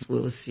joining us.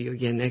 We'll see you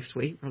again next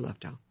week for Love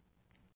Talk.